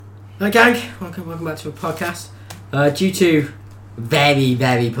Hi gang, welcome back to a podcast. Due to very,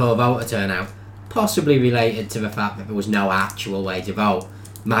 very poor voter turnout, possibly related to the fact that there was no actual way to vote,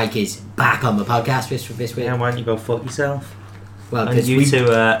 Mike is back on the podcast this week. Yeah, why don't you go fuck yourself? Well,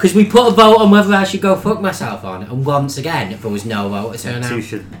 because we put a vote on whether I should go fuck myself on, and once again, there was no voter turnout. You two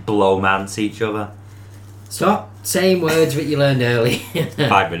should blow-mance each other. Stop saying words that you learned early.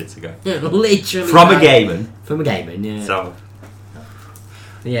 5 minutes ago. Literally. From a gaming, yeah. So,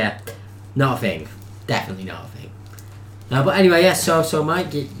 Yeah, not a thing. Definitely not a thing. No, but anyway, yeah. So Mike,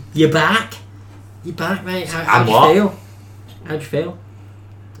 you're back. You're back, mate. How'd you feel? How'd you feel?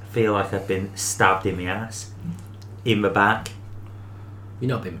 I feel like I've been stabbed in the ass, in the back. You've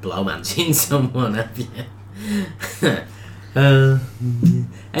not been blowmancing someone, have you?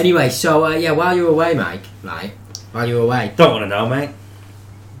 Anyway, so yeah, while you were away, Mike, right? While you were away, Don't want to know, mate.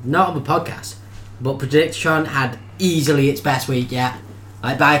 not on the podcast, but Predictatron had easily its best week yet,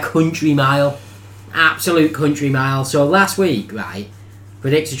 like by a country mile, absolute country mile. So last week, right,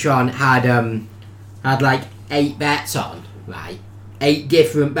 Predictatron had like 8 bets on, right, 8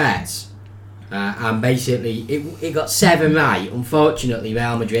 different bets. And basically, it got 7 right. Unfortunately,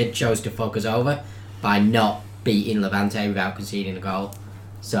 Real Madrid chose to fuck us over by not beating Levante without conceding a goal.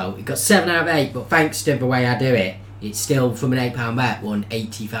 So it got 7 out of 8, but thanks to the way I do it, it's still, from an £8 bet, won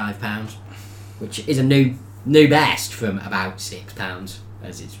 £85, which is a new best from about £6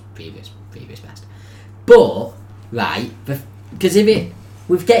 as its previous best. But, right, because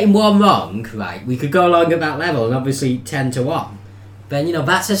with getting one wrong, right, we could go along at that level, and obviously 10-1. Then, you know,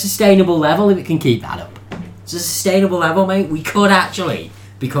 that's a sustainable level if it can keep that up. It's a sustainable level, mate. We could actually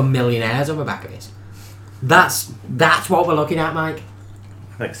become millionaires on the back of this. That's what we're looking at, Mike.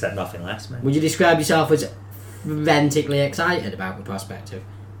 I accept nothing less, mate. Would you describe yourself as frantically excited about the prospect of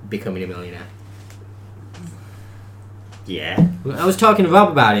becoming a millionaire? Yeah. I was talking to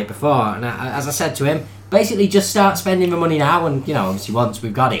Rob about it before, and as I said to him, basically just start spending the money now, and, you know, obviously once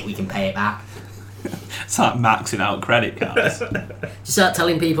we've got it, we can pay it back. It's like maxing out credit cards. Just start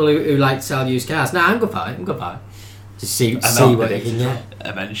telling people who like to sell used cars, nah, I'm good for it. Just see what you can get.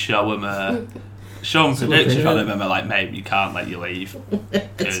 And then show them prediction on them, and they're like, mate, you can't let you leave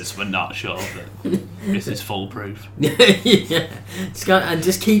because we're not sure that this is foolproof. Yeah. And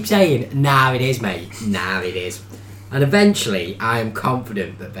just keep saying, nah, it is, mate. Nah, it is. And eventually, I am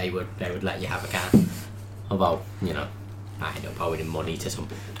confident that they would let you have a car. Although, you know, I end up owing money to some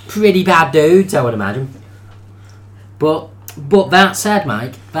pretty bad dudes, I would imagine. But that said,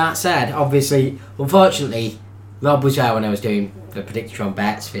 Mike, obviously, unfortunately, Rob was there when I was doing the Predictatron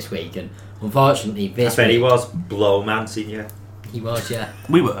bets this week, and unfortunately this I bet week... he was blow-mancing you. He was, yeah.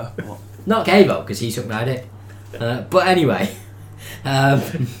 We were. Not Gavo, because he took my dick. But anyway.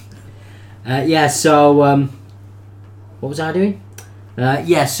 Yeah, so... what was I doing?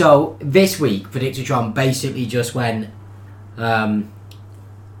 Yeah, so this week, Predictatron basically just went...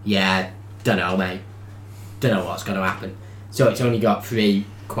 yeah, don't know, mate. Don't know what's going to happen. So it's only got 3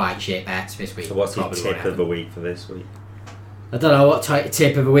 quite shit bets this week. So what's your Probably tip won't of the happen. week for this week? I don't know what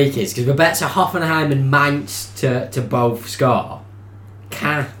tip of the week is, because the bets are Hoffenheim and Mainz to both score.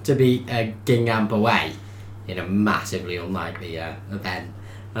 Caen to beat Guingamp away in a massively unlikely event.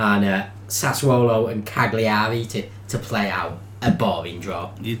 And Sassuolo and Cagliari to play out a boring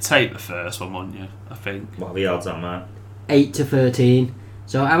draw. You'd take the first one, wouldn't you? I think. What are the odds on that? 8-13.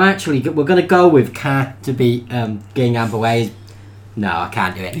 So we're going to go with Caen to beat Guingamp away. No, I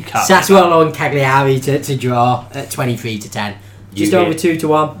can't do it. You can't. Sassuolo and Cagliari to draw at 23-10. Just over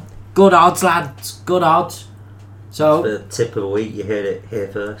 2-1. Good odds, lads. Good odds. So The tip of the week, you heard it here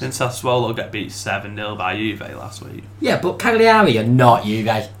first. Didn't Sassuolo get beat 7-0 by Juve last week? yeah, but Cagliari are not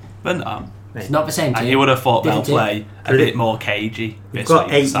Juve. But no. It's not the same team. And you would have thought they'll Different play a bit more cagey We've this got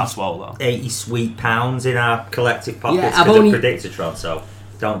week than Sassuolo. 80 sweet pounds in our collective pockets Yeah, I've because only- of Predictatron, so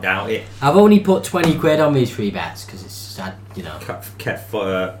don't doubt it. I've only put 20 quid on these 3 bets because it's sad, you know. Kept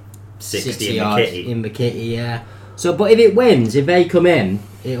for 60 in the odds kitty. in the kitty, yeah. So, but if it wins, if they come in,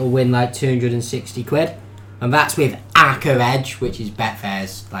 it'll win like 260 quid. And that's with Acker Edge, which is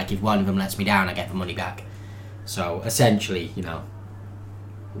Betfair's. Like, if one of them lets me down, I get the money back. So, essentially, you know,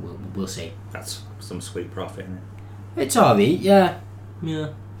 we'll see. That's some sweet profit, isn't it? It's alright, yeah.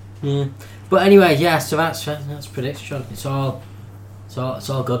 But anyway, yeah. So that's prediction. It's all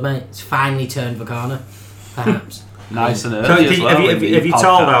good, mate. It's finally turned the corner, perhaps. Nice and So early as well. have you podcast.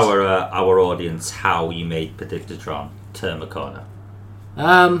 told our audience how you made Predictatron turn the corner?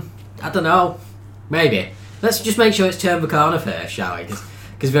 I don't know. Maybe. Let's just make sure it's turned the corner first, shall we?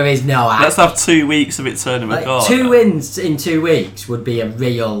 Because there is no app. Let's have 2 weeks of it turning the corner. 2 wins in 2 weeks would be a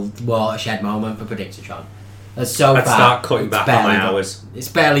real watershed moment for Predictatron. So I'd far, start cutting it's back on my barely got- hours. It's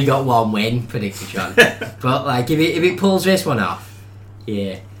barely got one win, Prediction. But like, if it pulls this one off,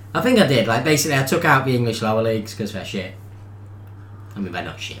 yeah, I think I did. Like, basically, I took out the English lower leagues because they're shit. I mean, they're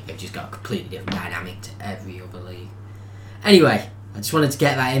not shit. They've just got a completely different dynamic to every other league. Anyway, I just wanted to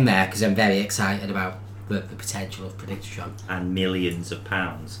get that in there because I'm very excited about the potential of Prediction. And millions of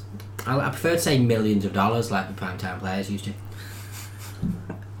pounds. I prefer to say millions of dollars, like the primetime players used to.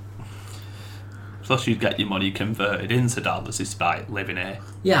 Plus, you'd get your money converted into dollars despite living here.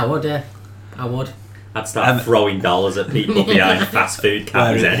 Yeah, I would. I would. I'd start throwing dollars at people behind fast food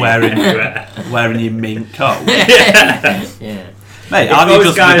counters Wearing your mink coat. Yeah. Mate, If aren't you those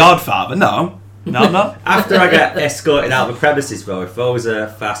just guys- the Godfather? No. After I get escorted out of the premises, though, if those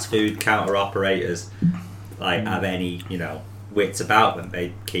fast food counter operators like have any, wits about them,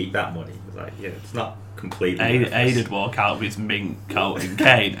 they keep that money. It's like, it's not completely. Aid'd walk out with his mink coat and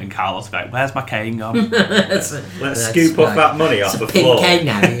cane, and Carlos would be like, "Where's my cane gone?" Let's scoop up that money off It's the a pink floor. cane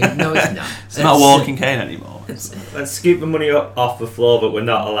now. No, it's not. It's not a walking cane anymore. Let's scoop the money up off the floor that we're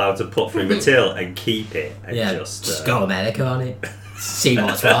not allowed to put through the till and keep it. And just go America on it. See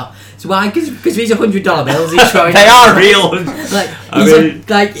what's what. So why? Because these are $100 bills. He's throwing. They are real.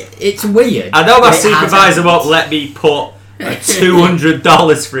 Like it's weird. I know my but it has supervisor won't happened. let me put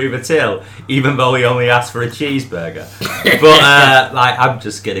 $200 through the till, even though he only asked for a cheeseburger. But I'm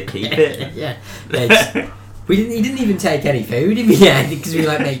just gonna keep it. Yeah. He didn't even take any food in the end because we were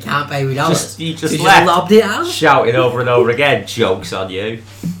like, mate, you can't pay with dollars. He just so left, lobbed it out. shouting over and over again, "Jokes on you."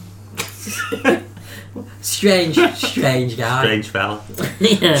 Strange guy. Strange fella.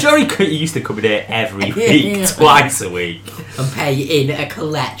 Yeah. Sure, he used to come in here every week, twice a week, And pay in a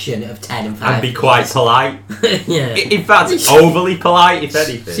collection of 10 and 5. and be quite polite. Yeah. In fact, overly polite, if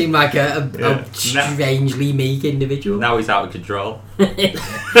anything. Seemed like a Yeah. strangely meek individual. Now he's out of control.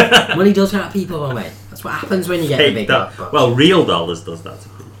 Money does hurt people, though, mate. That's what happens when you get the big bucks. Well, real dollars does that to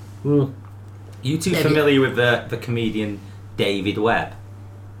people. Mm. You two Maybe. familiar with the comedian David Webb?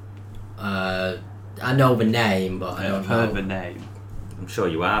 I know the name, but I don't I've heard know. the name. I'm sure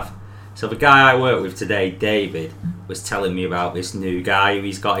you have. So the guy I work with today, David, was telling me about this new guy who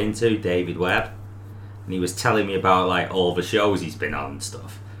he's got into, David Webb. And he was telling me about like all the shows he's been on and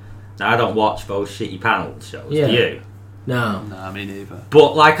stuff. Now I don't watch those shitty panel shows, Yeah. do you? No. Nah, me neither.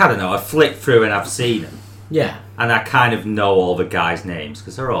 But like, I don't know, I flicked through and I've seen them. Yeah. And I kind of know all the guys' names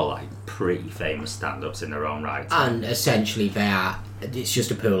because they're all like pretty famous stand-ups in their own right. And essentially it's just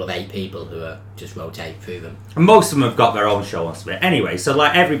a pool of 8 people who are just rotating through them. And most of them have got their own show on something. Anyway, so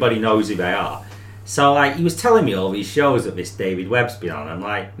like everybody knows who they are. So like he was telling me all these shows that this David Webb's been on. I'm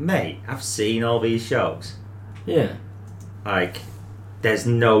like, mate, I've seen all these shows. Yeah. Like, there's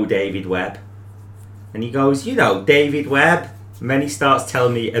no David Webb. And he goes, David Webb. And then he starts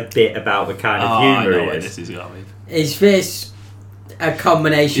telling me a bit about the kind of I humour know he where is. this is going. Is this a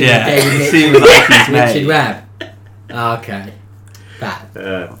combination Yeah. of David Seems Mitchell like he's and Richard made. Webb? Okay.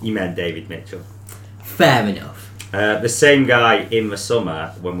 That. You meant David Mitchell. Fair enough. The same guy in the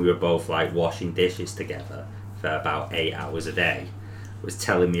summer when we were both like washing dishes together for about 8 hours a day was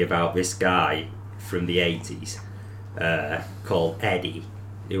telling me about this guy from the 80s called Eddie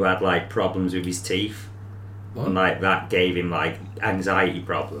who had like problems with his teeth. What? And like that gave him like anxiety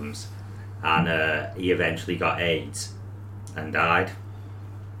problems and he eventually got AIDS and died.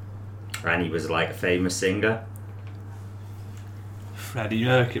 And he was like a famous singer. Freddie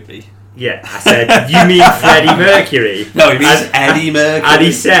Mercury. Yeah, I said, you mean Freddie Mercury? No, he means And- Eddie Mercury. And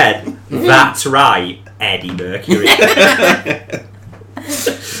he said, that's right, Eddie Mercury.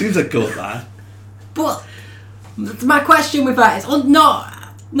 Seems a good man. But my question with that is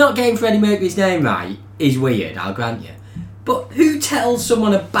not getting Freddie Mercury's name right is weird, I'll grant you. But who tells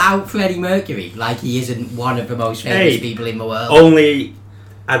someone about Freddie Mercury like he isn't one of the most famous Hey, people in the world? Only,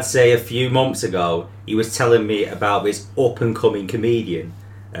 I'd say a few months ago, he was telling me about this up-and-coming comedian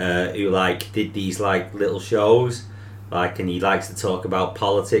who like did these like little shows, like, and he likes to talk about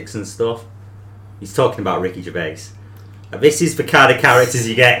politics and stuff. He's talking about Ricky Gervais. This is the kind of characters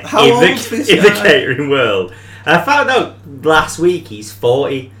you get How in old's this the guy? catering world. And I found out last week he's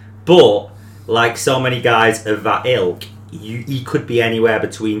 40, but like so many guys of that ilk, he could be anywhere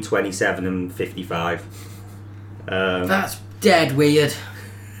between 27 and 55. That's dead weird.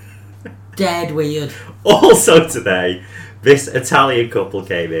 Dead weird. Also today, this Italian couple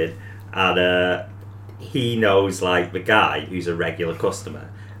came in and he knows like the guy who's a regular customer,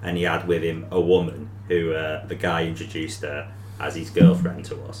 and he had with him a woman who the guy introduced her as his girlfriend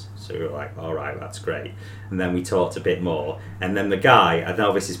to us. So we were like, all right, that's great. And then we talked a bit more, and then the guy, I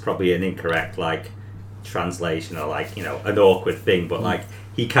know this is probably an incorrect like translation or like, you know, an awkward thing, but like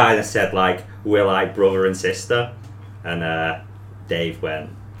he kind of said like, we're like brother and sister, and Dave went,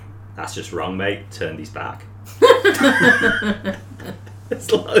 that's just wrong, mate, turned his back.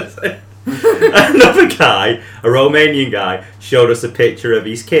 Another guy, a Romanian guy, showed us a picture of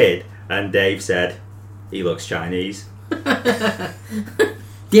his kid, and Dave said, he looks Chinese.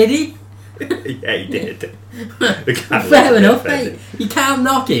 Did he? Yeah, he did. Fair enough, mate. You can't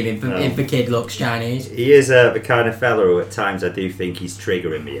knock him if the kid looks Chinese. He is the kind of fella who at times I do think he's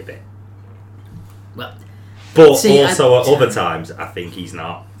triggering me a bit. Well, But see, also at other times I think he's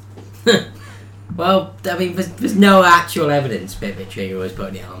not. well, I mean, there's no actual evidence that the trigger was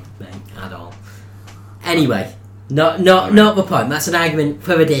putting it on, mate, at all. Anyway, not the point. That's an argument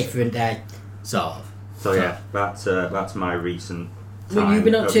for a different day, sort of. So yeah, that's my recent. What time you've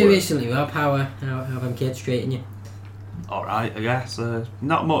been up at to work. recently, Rob? How them kids treating you? Alright, I guess.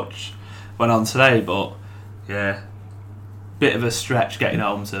 Not much went on today, but yeah, bit of a stretch getting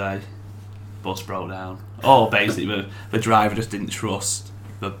home today. Bus broke down. Oh, basically, the driver just didn't trust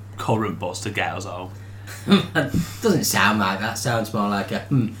the current bus to get us home. Doesn't sound like that. Sounds more like a,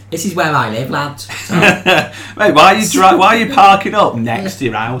 this is where I live, lads. So, Mate, why are you parking up next to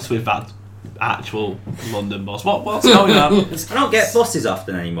your house with that actual London bus? What's going on? I don't get buses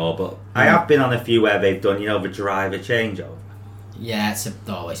often anymore, but I have been on a few where they've done, you know, the driver changeover. yeah, it's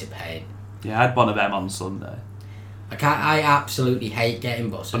always a pain. Yeah, I had one of them on Sunday. I absolutely hate getting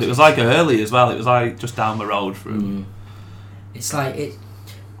buses. But it was like early as well. It was like just down the road from. It's like it.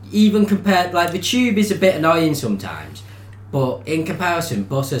 Even compared, like the tube is a bit annoying sometimes, but in comparison,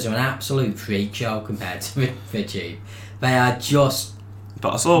 buses are an absolute freak show compared to the tube. They are just.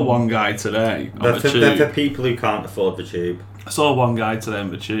 But I saw one guy today on the They're for tube. people who can't afford the tube. I saw one guy today on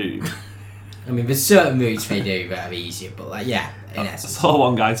the tube. I mean, there's certain routes they do that are easier, but like, yeah, in I essence. saw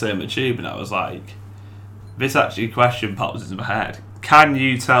one guy today on the tube, and I was like, this actually question pops into my head. Can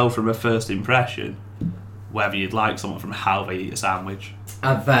you tell from a first impression whether you'd like someone from how they eat a sandwich?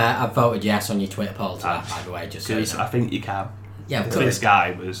 I've voted yes on your Twitter poll to that, by the way, just so you Because know. I think you can. Yeah, of This course.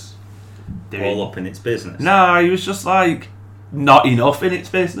 guy was doing. All up in its business. No, he was just like not enough in its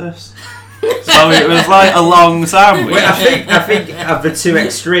business. So it was like a long sandwich. Wait, I think of the two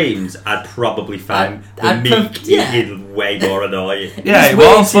extremes, I'd probably find the I'd meat yeah. eating way more annoying. Yeah, it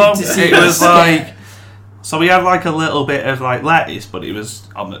Just was. waited to see It was the like. So we had like a little bit of like lettuce, but it was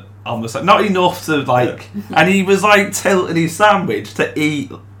on the side, not enough to like. And he was like tilting his sandwich to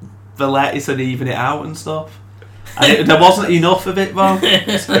eat the lettuce and even it out and stuff. And there wasn't enough of it, though.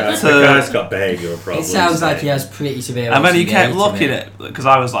 The guy's got behavioural It problems. sounds like mate. he has pretty severe. And then he kept OCD to looking me. at it because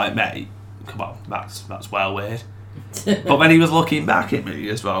I was like, mate, come on, that's well weird. But then he was looking back at me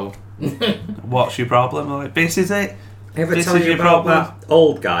as well. What's your problem? I'm like, this is it. Ever This tell is you your about problem. that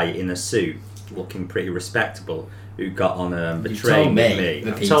old guy in a suit, looking pretty respectable, who got on the You train told with me, me? I've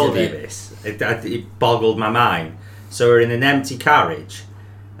repeated told you it. this. It boggled my mind. So we're in an empty carriage,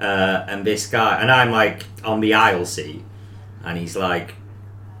 and this guy, and I'm like on the aisle seat, and he's like,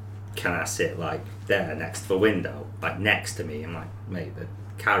 "Can I sit like there next to the window, like next to me?" I'm like, "Mate, the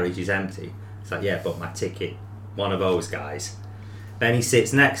carriage is empty." It's like, "Yeah, but my ticket." One of those guys. Then he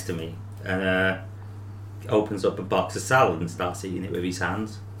sits next to me and opens up a box of salad and starts eating it with his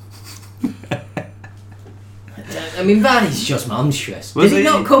hands. I mean, that is just monstrous. Was Did he he-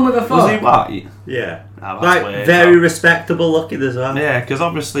 not come with a fork? Was he white? Yeah. Oh, that's Like, weird, very though. respectable looking as well. Yeah, because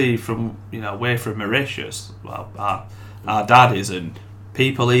obviously we're from Mauritius. Well, our dad is, and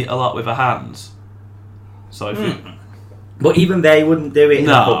people eat a lot with their hands. So if you, But even they wouldn't do it in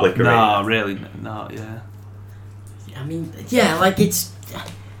a public arena. no, really, not yeah. I mean, yeah, like it's.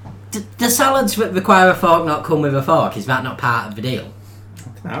 The salads that require a fork not come with a fork. Is that not part of the deal?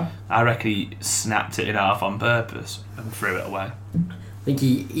 No. I reckon he snapped it in half on purpose and threw it away. I think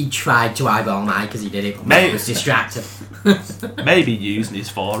he tried to eyeball Mike because he did it, but Mate. Mike was distracted. Maybe using his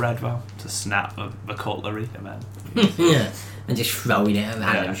forehead though to snap the cutlery and then. Yeah, and just throwing it at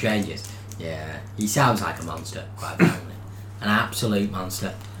random Yeah. strangers. Yeah, he sounds like a monster, quite frankly. An absolute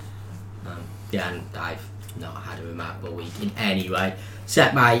monster. Yeah, and I've not had a remarkable week in any way.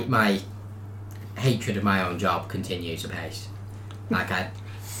 Except my hatred of my own job continues apace.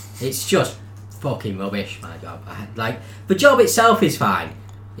 It's just fucking rubbish, my job. The job itself is fine.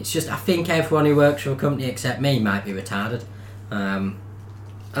 It's just, I think everyone who works for a company except me might be retarded. And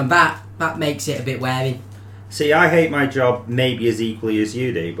that makes it a bit wearing. See, I hate my job maybe as equally as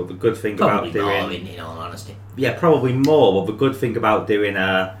you do, but the good thing Probably about doing... more, in all honesty. Yeah, probably more, but the good thing about doing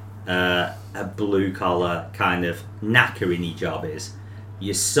a blue-collar kind of knackering-y job is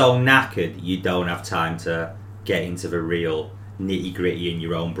you're so knackered you don't have time to get into the real nitty-gritty in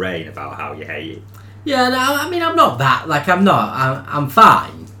your own brain about how you hate it. Yeah, no, I mean, I'm not that. Like, I'm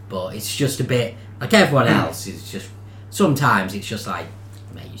fine, but it's just a bit like everyone else. It's just sometimes it's just like,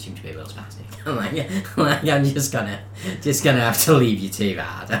 mate, you seem to be a real spastic. I'm just gonna have to leave you to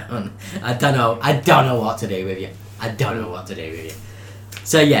that. I don't know what to do with you.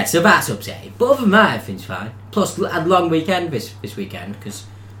 So yeah, so that's upsetting. But other than that, everything's fine. Plus, I had a long weekend this weekend because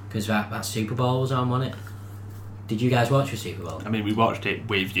that Super Bowl was on, wasn't it? Did you guys watch the Super Bowl? I mean, we watched it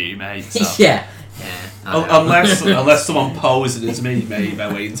with you, mate. So. yeah. Unless someone posed as me, mate,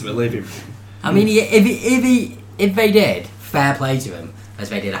 by way into the living room. I mean, if they did, fair play to them, as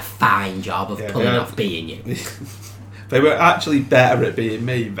they did a fine job of pulling off being you. They were actually better at being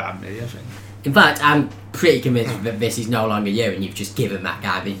me than me, I think. In fact, I'm pretty convinced that this is no longer you, and you've just given that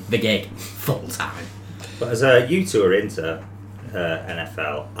guy the gig full time. But as you two are into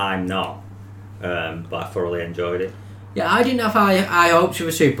NFL, I'm not. But I thoroughly enjoyed it. Yeah, I didn't have high hopes for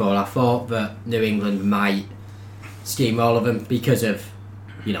the Super Bowl. I thought that New England might steamroll them because of,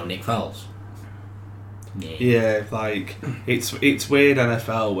 Nick Foles. Yeah, like it's weird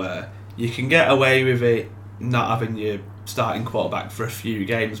NFL where you can get away with it not having your starting quarterback for a few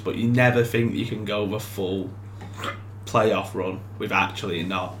games, but you never think you can go the full playoff run with actually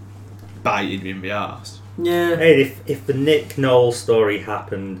not biting in the arse. Yeah. Hey, if the Nick Knowles story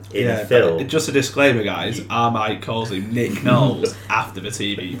happened in a film... Just a disclaimer, guys. Mike calls him Nick Knowles after the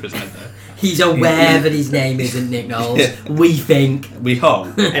TV presenter. He's aware that his name isn't Nick Knowles. Yeah. We think. We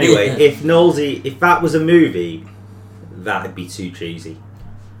hope. Anyway, if that was a movie, that'd be too cheesy.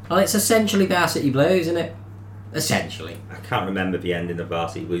 Well, it's essentially Varsity Blues, isn't it? Essentially. I can't remember the ending of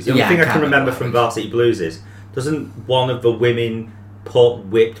Varsity Blues. The only thing I can remember from Varsity Blues is, doesn't one of the women put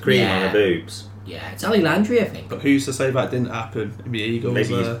whipped cream on her boobs? Yeah, it's Ali Landry, I think. But who's to say that didn't happen in the Eagles?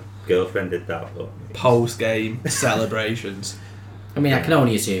 Maybe his girlfriend did that. But post-game celebrations. I mean, I can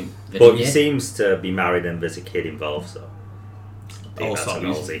only assume. But he seems to be married and there's a kid involved, so... Also,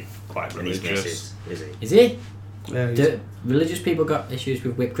 he's quite religious. Is he? Yeah, Do religious people got issues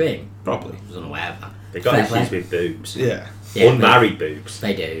with whipped cream? Probably. I was unaware of that. They got issues with boobs. Yeah. Unmarried boobs.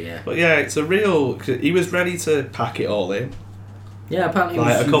 They do, yeah. But yeah, it's a real... He was ready to pack it all in. Yeah, apparently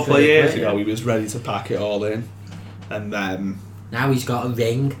like a couple of years ago, he was ready to pack it all in, and then now he's got a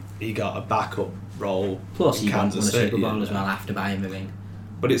ring. He got a backup role. Plus, he won a Super Bowl yeah. as well after buying the ring.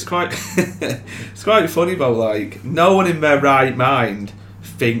 But it's quite, it's quite funny though. Like no one in their right mind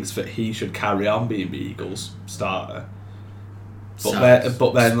thinks that he should carry on being the Eagles starter.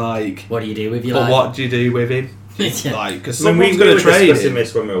 But then, like, what do you do with your life? But what do you do with him? Yeah. Like, because someone's going to trade him.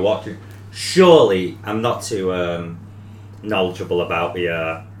 This when we were watching. Surely, I'm not too knowledgeable about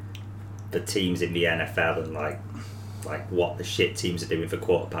the teams in the NFL and like what the shit teams are doing for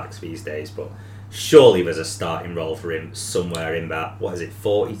quarterbacks these days, but surely there's a starting role for him somewhere in that, what is it,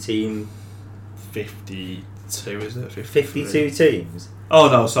 40 team? 52, is it? 52 teams? Oh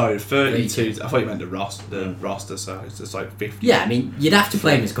no, sorry, 32. I thought you meant the roster size. It's like 50. Yeah, I mean, you'd have to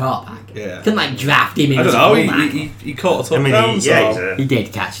play him as quarterback. Yeah. You couldn't like draft him in. I don't know. He caught a touchdown. He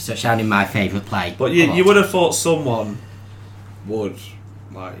did catch a touchdown in my favourite play. But you would have thought someone would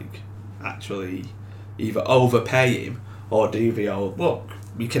like actually either overpay him or do the old look.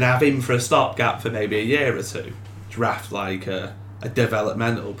 We can have him for a stopgap for maybe a year or two. Draft like a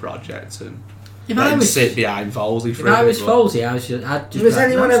developmental project and. If I was sit behind Folsey for if I was Folsey, I'd just has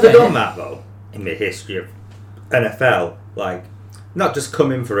anyone ever done that though in the history of NFL? Like, not just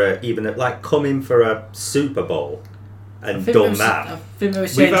come in for a Super Bowl and done that. I think they were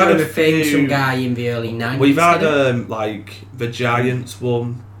saying some guy in the early 90s. We've had like the Giants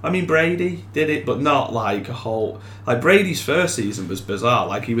won. I mean, Brady did it, but not like a whole. Like Brady's first season was bizarre.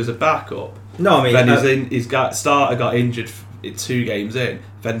 Like he was a backup. No, I mean, then starter got injured 2 games in.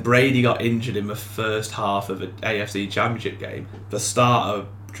 Then Brady got injured in the first half of the AFC Championship game. The starter,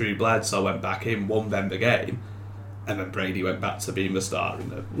 Drew Bledsoe, went back in, won them the game, and then Brady went back to being the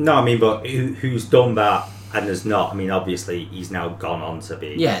starter. No, I mean, but who's done that and has not? I mean, obviously he's now gone on to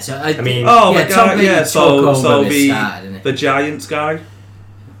be. Yeah, so the guy, so the Giants guy,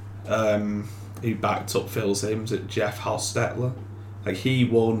 who backed up Phil Simms at Jeff Hostetler. Like he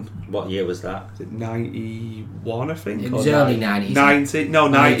won. What year was that? Was it 91, I think? It was early 90s. 90, no,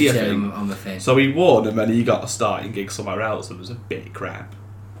 90, I think. On the thing. So he won, and then he got a starting gig somewhere else, and it was a bit crap.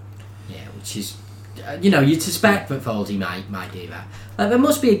 Yeah, which is, you'd suspect that Folsey might do that. Like, there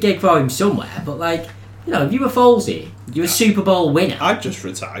must be a gig for him somewhere, but like, if you were Folsey, you're a Super Bowl winner. I'd just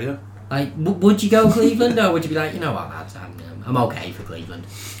retire. Like, would you go Cleveland, or would you be like, you know what, lads, I'm okay for Cleveland.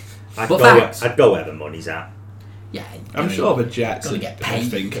 I'd go where the money's at. Yeah, I'm sure the Jets would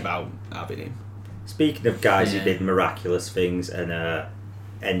think about having him. Speaking of guys who did miraculous things and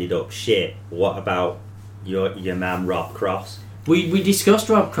ended up shit. What about your man Rob Cross? We discussed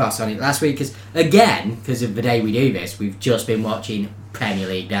Rob Cross on it last week because of the day we do this, we've just been watching Premier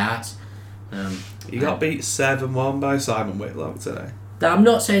League darts. He got beat 7-1 by Simon Whitlock today. I'm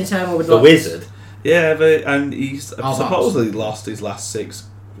not saying Simon would The Wizard. Yeah, and he's supposedly Box. lost his last 6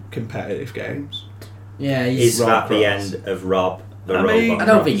 competitive games. Yeah, Is Rob that the Cross. end of Rob the I Robot mean, I don't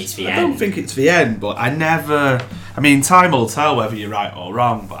Cross? think it's the I end. don't think it's the end, but time will tell whether you're right or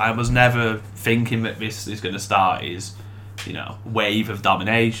wrong, but I was never thinking that this is going to start his, wave of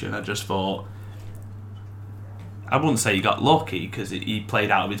domination. I just thought, I wouldn't say he got lucky, because he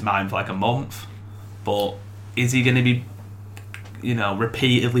played out of his mind for like a month, but is he going to be,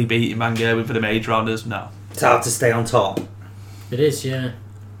 repeatedly beating Van Gerwen for the major honours? No. It's hard to stay on top. It is, yeah.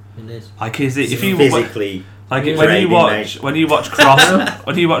 It is. Like, is it, if you physically... Like Yeah. when you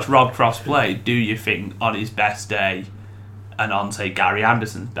watch Rob Cross play, do you think on his best day and on say Gary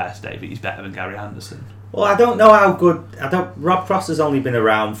Anderson's best day that he's better than Gary Anderson? Well, I don't know how good... Rob Cross has only been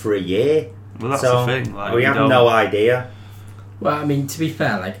around for a year. Well, that's so the thing. Like, we have no idea. Well, I mean, to be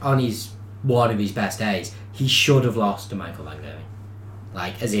fair, like, on one of his best days, he should have lost to Michael Van Gerwen.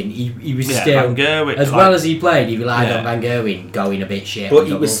 Like, as in, he was still... Van Gerwen, as well as he played, he relied on Yeah. Van Gerwen going a bit shit. But on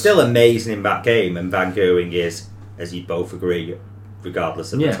he was doubles. still amazing in that game, and Van Gerwen is, as you both agree,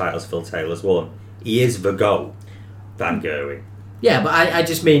 regardless of the titles Phil Taylor's won, he is the GOAT, Van Gerwen. Yeah, but I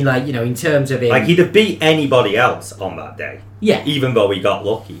just mean, like, in terms of him... Like, he'd have beat anybody else on that day. Yeah. Even though he got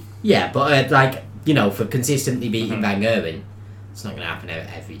lucky. Yeah, but, for consistently beating Van Gerwen, it's not going to happen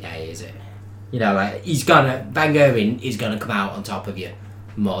every day, is it? Van Gerwen is going to come out on top of you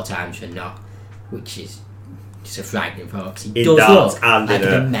more times than not, which is just a frightening thought, 'cause he In does darts look and like in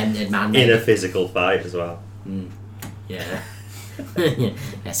a a- demented man. In a physical fight as well. Yeah.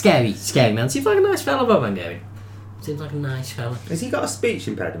 Yeah, scary man. Seems like a nice fella, though, Van Gerwen. Seems like a nice fella. Has he got a speech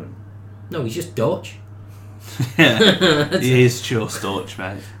impediment? No, he's just Dutch. he is just Dutch,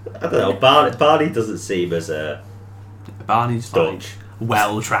 mate. I don't know. Barney doesn't seem as a Barney's like Dutch.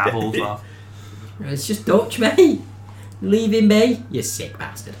 well travelled. Well. It's just Dutch, mate. Leave him be, you sick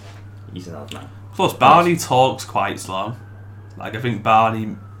bastard. He's an odd man. Plus, Barney talks quite slow. Like, I think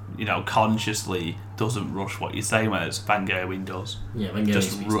Barney, consciously doesn't rush what you say, whereas Van Gerwen does. Yeah, Van Gerwen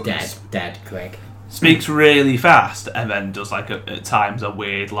Just speaks runs. dead quick. Speaks really fast and then does like at times a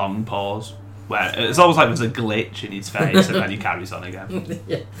weird long pause where it's almost like there's a glitch in his face and then he carries on again.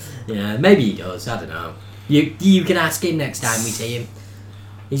 Yeah, maybe he does. I don't know. You can ask him next time we see him.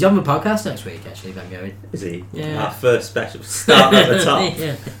 He's on the podcast next week, actually, Van Gerwen. Is he? Yeah. Our first special. Start at the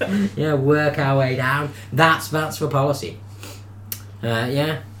top. Yeah, work our way down. That's the policy.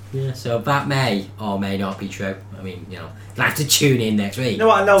 Yeah. So that may or may not be true. I mean, you'll have to tune in next week. You know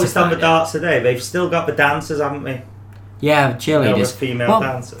what I noticed to on the find out. darts today? They've still got the dancers, haven't they? Yeah, cheerleaders. the female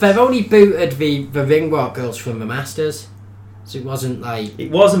dancers. They've only booted the ring walk girls from the Masters, so it wasn't like... It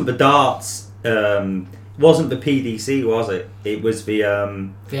wasn't the darts. Wasn't the PDC, was it? It was the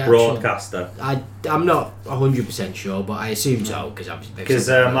The actual- broadcaster. I'm not 100% sure, but I assume so, because obviously... they've Because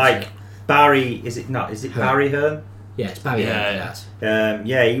said that, like so- Barry, is it not? Is it Hearn. Barry Hearn? Yeah, it's Barry Yeah. Hearn for that.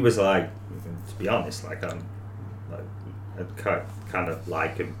 Yeah, he was like, to be honest, like I kind of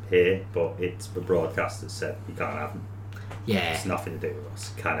like him here, but it's the broadcaster said you can't have him. Yeah. It's nothing to do with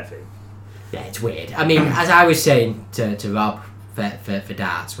us, kind of thing. Yeah, it's weird. I mean, as I was saying to Rob for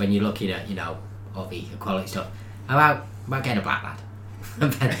darts, when you're looking at, all the equality stuff, how about getting a black lad?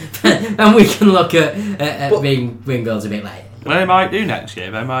 And we can look at ring girls a bit later. Well, they might do next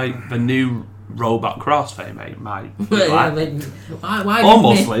year. The new Robot Cross they might be Yeah, I black. mean, why Or didn't they-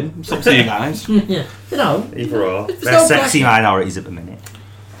 Muslim. It's up to you guys. Yeah, Either or. There's They're no sexy black- minorities at the minute.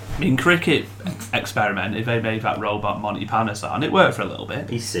 I mean, cricket experimented. They made that robot Monty Python, and it worked for a little bit.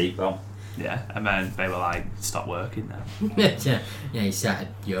 He's seatbelt. Yeah, and then they were like, stop working now. yeah, he started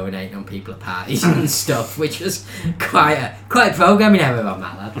urinating on people at parties and stuff, which was quite programming error on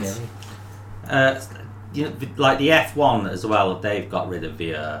that lad, really. Like the F1 as well, they've got rid of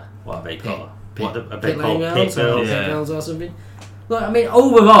the what are they called? What are they Pit called? lane Pit girls or girls. Yeah. pit girls or something. Look, I mean,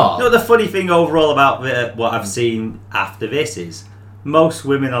 overall, You know, the funny thing overall about what I've seen after this is most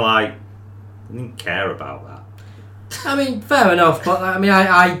women are like, I didn't care about that. I mean, fair enough, but I mean,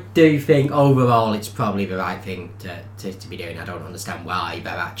 I do think overall it's probably the right thing to be doing. I don't understand why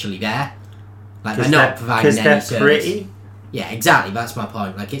they're actually there. Like, they're not providing any they're service. pretty. Yeah, exactly. That's my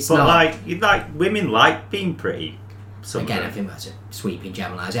point. Like, it's But not. like women like being pretty. Again, I think that's a sweeping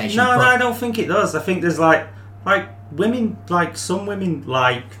generalisation. No, but I don't think it does. I think there's like women, like some women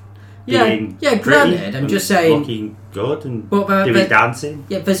like Yeah, being yeah, pretty granted, I'm and just saying- looking good and But doing dancing.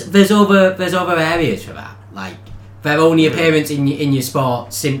 Yeah, there's other areas for that. Like, their only appearance in your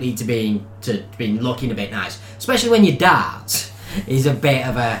sport simply to being looking a bit nice, especially when your darts is a bit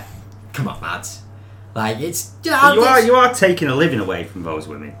of a come on, lads. Like it's you are taking a living away from those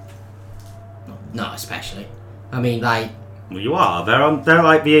women. Not especially. I mean, like. Well, you are. They're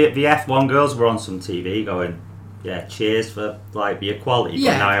like the F1 girls were on some TV going, yeah, cheers for like the equality.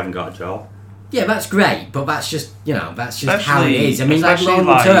 Yeah. But now I haven't got a job. Yeah, that's great, but that's just how it Especially- is. I mean, like especially, long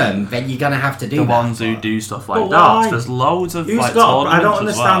like, term, then you're gonna have to do The that. ones who do stuff like But that. why? There's loads of Who's like got? I don't tournaments as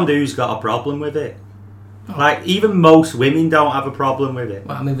understand well. who's got a problem with it. Like even most women don't have a problem with it.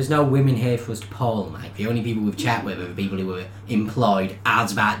 Well, I mean, there's no women here for us to poll, mate. The only people we've chat with are the people who were employed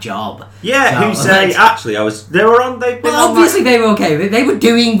as that job. Yeah, So, who say like- actually they were on. They've been Well, on, obviously they were okay. They were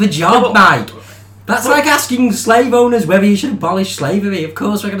doing the job, Yeah, Mike. That's like asking slave owners whether you should abolish slavery. Of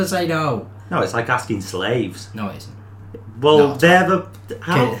course, we're going to say no. No, it's like asking slaves. No, it isn't. Well, No. they're the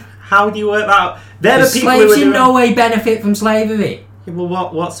Okay. how do you work that out? They're The the people who slaves are in doing. no way benefit from slavery. Yeah, well,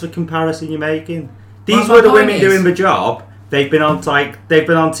 what's the comparison you're making? Well, These my were the point women is- doing the job. They've been on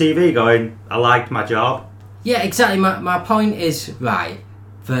TV going, I liked my job. Yeah, exactly. My point is, right,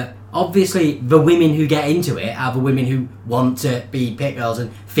 that obviously the women who get into it are the women who want to be pit girls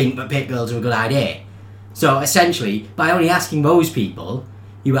and think that pit girls are a good idea. So essentially, by only asking those people,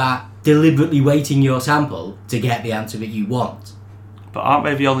 you are deliberately weighting your sample to get the answer that you want. But aren't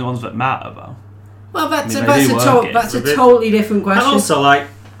they the only ones that matter though? Well, that's I mean, they do work it. that's a It's a bit- totally different question. And also, like,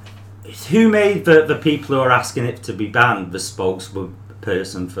 who made the people who are asking it to be banned the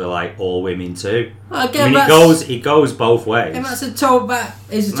spokesperson for like all women too? Well, again, I mean, that's- it goes both ways. And that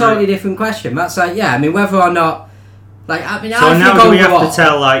is a totally different question. That's like, yeah, I mean, whether or not, like, I mean, So I now think do we have overall- to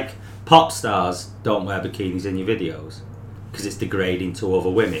tell like pop stars don't wear bikinis in your videos because it's degrading to other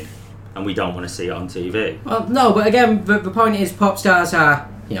women, and we don't want to see it on TV. Well, no, but again, the point is, pop stars are,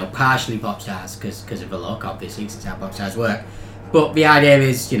 partially pop stars because of the look, obviously, 'cause it's how pop stars work. But the idea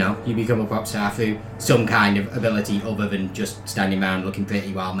is, you become a pop star through some kind of ability other than just standing around looking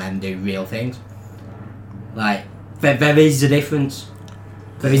pretty while men do real things. Like, there is a difference.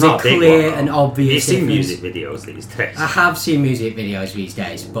 There is a Not big clear one, and though. obvious You've seen difference. music videos these days. I have seen music videos these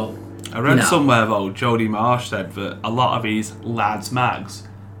days, but I read No. somewhere though, Jodie Marsh said that a lot of these lads' mags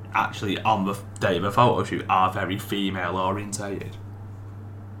actually on the day of the photo shoot are very female orientated.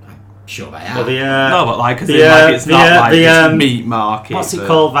 sure they Well, are. No, but like, 'cause the, it's not like the, it's meat market. What's it but-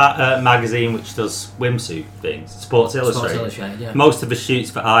 called? That magazine which does swimsuit things, Sports Illustrated. Illustrated, yeah. Most of the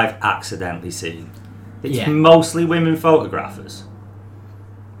shoots that I've accidentally seen, it's Yeah. mostly women photographers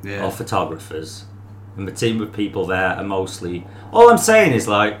Yeah. or photographers, and the team of people there are mostly. All I'm saying is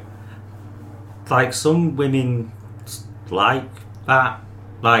like some women like that,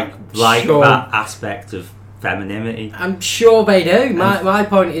 like Sure. that aspect of femininity. I'm sure they do. My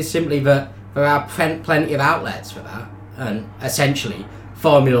point is simply that there are plenty of outlets for that, and essentially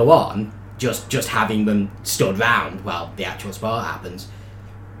Formula One, just having them stood round while the actual sport happens,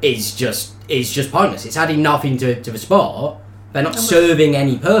 is just pointless. It's adding nothing to the sport. They're not serving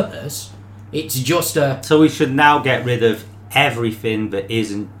any purpose. It's just a So we should now get rid of everything that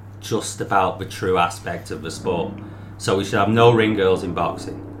isn't just about the true aspect of the sport. So we should have no ring girls in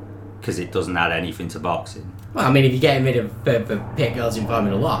boxing because it doesn't add anything to boxing. well, I mean, if you're getting rid of the pit girls in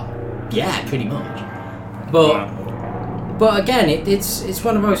Formula One, yeah, pretty much. But again, it's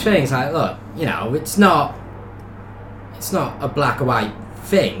one of those things. Like, look, it's not a black or white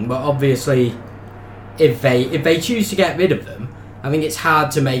thing. But obviously, if they choose to get rid of them, I think it's hard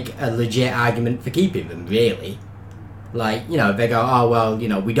to make a legit argument for keeping them. Really, like they go, oh well,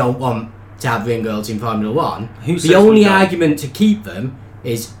 we don't want to have ring girls in Formula One. Who says The only we don't? argument to keep them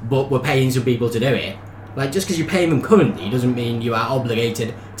is, but we're paying some people to do it. Like, just because you're paying them currently doesn't mean you are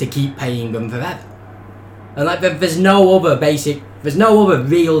obligated to keep paying them forever. And like, there's no other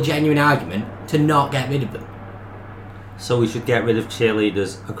real genuine argument to not get rid of them. So we should get rid of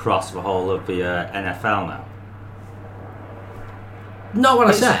cheerleaders across the whole of the NFL now. Not what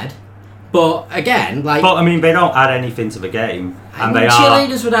I said, but again, like, But I mean, they don't add anything to the game, and they are.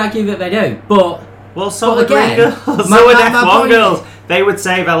 cheerleaders would argue that they do, but Well, so but would ring again, girls. my- So would my- my F1 point- girls. They would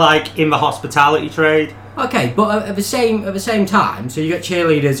say they're like in the hospitality trade. okay, but at the same time, so you got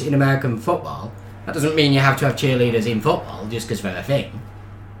cheerleaders in American football. That doesn't mean you have to have cheerleaders in football just because they're a thing.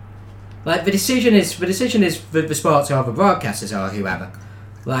 Like, the decision is for the sports or the broadcasters or whoever.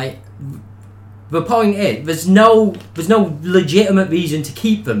 Like, the point is, there's no legitimate reason to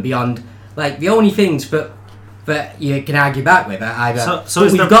keep them beyond, like, the only things that you can argue back with are either So but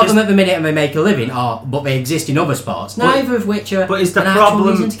is we've the- got is- them at the minute and they make a living, or but they exist in other sports. But- Neither of which are But is the an actual problem?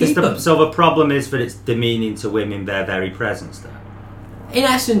 reason to keep them. So the problem is that it's demeaning to women their very presence there. In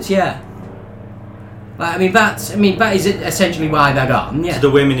essence, yeah. Like, that is essentially why they're gone. Yeah. To the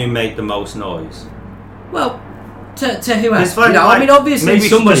women who make the most noise. Well, to who else? It's like, Obviously maybe we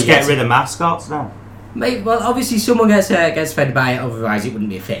should somebody just get rid of mascots now. Obviously someone gets offended by it, otherwise it wouldn't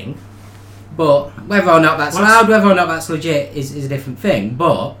be a thing. But whether or not that's allowed, whether or not that's legit is a different thing.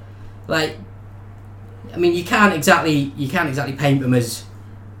 But like, you can't exactly paint them as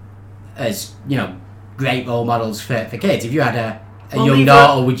great role models for kids. If you had a young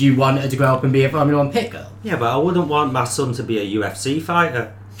daughter, would you want her to grow up and be a Formula 1 pit girl? Yeah, but I wouldn't want my son to be a UFC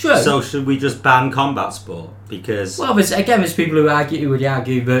fighter. True. So should we just ban combat sport? Because there's people who would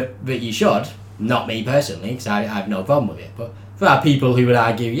argue that you should. Not me personally, because I have no problem with it. But there are people who would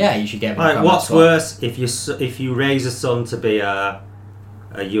argue, yeah, you should get rid of combat what's sport. worse if you raise a son to be a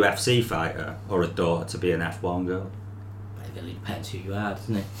UFC fighter or a daughter to be an F1 girl? It really depends who you are,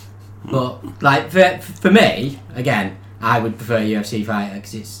 doesn't it? But like for me, again, I would prefer a UFC fighter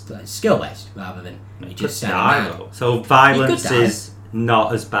because it's like skill based rather than you just stand around. So violence is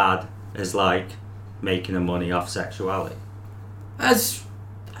not as bad as like making the money off sexuality. As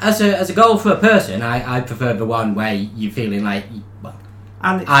a goal for a person, I prefer the one where you're feeling like,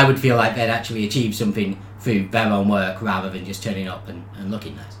 I would feel like they'd actually achieve something through their own work rather than just turning up and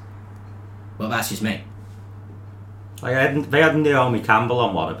looking nice. Well, that's just me. Like they had Naomi Campbell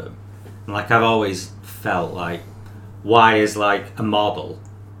on one of them, and like I've always felt like, why is like a model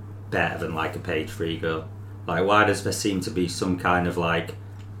better than like a page 3 girl? Like, why does there seem to be some kind of like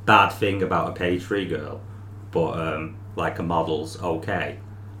bad thing about a page 3 girl, but like a model's okay?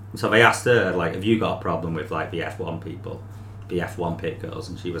 So they asked her, like, have you got a problem with like the F1 people, the F1 pit girls?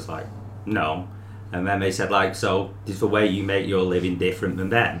 And she was like, no. And then they said, like, so is the way you make your living different than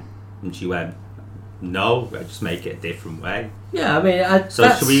them? And she went, no, I just make it a different way. Yeah, so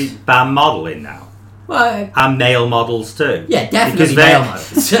should we ban modelling now? Well, and male models too? Yeah, definitely male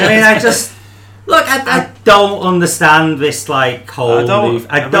models. I just look. I don't understand this like whole move.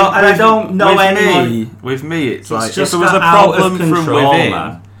 I don't know anyone. With me, it's like just if there was a problem from within.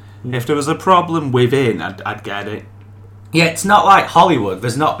 Man. If there was a problem within, I'd get it. Yeah, it's not like Hollywood.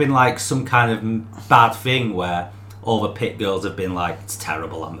 There's not been like some kind of bad thing where all the pit girls have been like, it's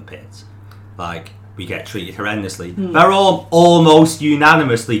terrible on the pits. Like, we get treated horrendously. They're all almost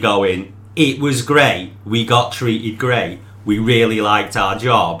unanimously going, it was great. We got treated great. We really liked our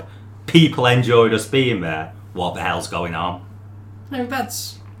job. People enjoyed us being there. What the hell's going on?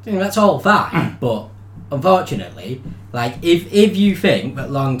 That's all fine, but unfortunately, like if you think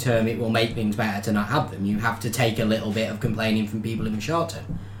that long term it will make things better to not have them, you have to take a little bit of complaining from people in the short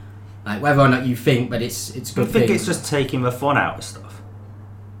term. Like whether or not you think that it's good. I think it's just taking the fun out of stuff.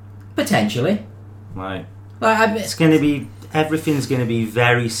 Potentially. Like it's going to be, everything's going to be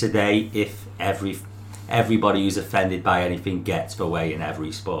very sedate if everybody who's offended by anything gets the way in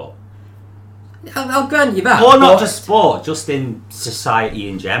every sport. I'll grant you that. Or not just sport, just in society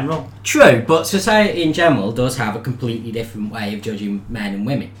in general. True, but society in general does have a completely different way of judging men and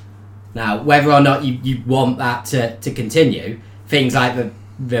women. Now, whether or not you want that to continue, things like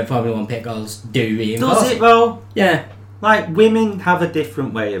the Formula 1 pit girls do reinforce. Does it though? Yeah. Like, women have a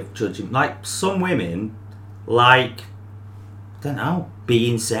different way of judging. Like, some women like, I don't know,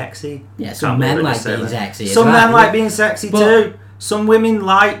 being sexy. Yeah, some men like being sexy. Some men like being sexy too. Some women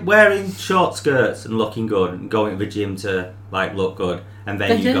like wearing short skirts and looking good and going to the gym to like look good, and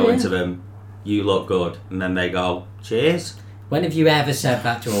then you go into them, you look good, and then they go, cheers. When have you ever said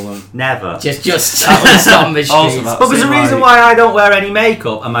that to a woman? Never. Just on the streets. But there's a reason why I don't wear any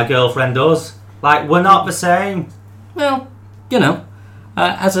makeup and my girlfriend does. Like, we're not the same. Well, you know,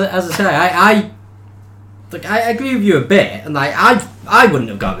 as I say, I agree with you a bit, and like I wouldn't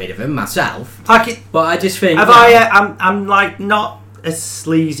have got rid of him myself. But I just think I'm like not a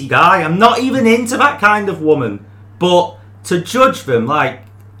sleazy guy. I'm not even into that kind of woman. But to judge them like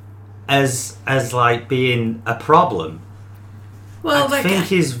as like being a problem, well, I think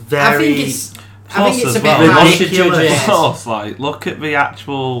is very. I think it's a bit harsh to judge it. Plus, like, look at the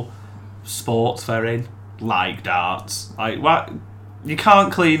actual sports they're in, like darts. Like, what? You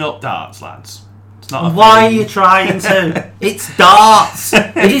can't clean up darts, lads. Why are you trying to? It's darts.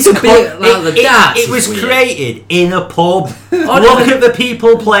 It is a bit like the darts. It was created in a pub. Look at the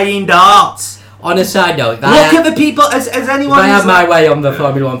people playing darts. On a side note, look at the people. As anyone. If I had my way on the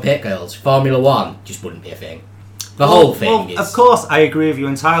Formula 1 pit girls, Formula 1 just wouldn't be a thing. The whole thing is. Of course, I agree with you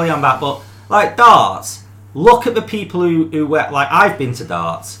entirely on that. But like darts, look at the people who went. Like, I've been to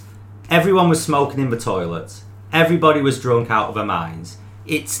darts. Everyone was smoking in the toilets. Everybody was drunk out of their minds.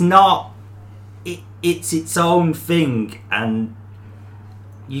 It's not. It's its own thing, and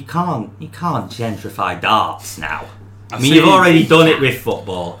you can't gentrify darts now. I mean, you've already done it with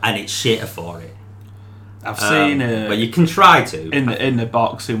football, and it's shitter for it. I've seen but you can try to. in the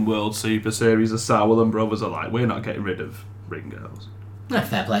boxing World Super Series, the Sutherland brothers are like, we're not getting rid of ring girls. Yeah,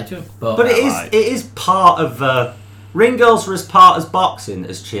 fair play to him. But But it is part of ring girls are as part as boxing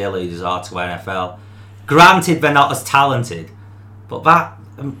as cheerleaders are to NFL. Granted, they're not as talented, but that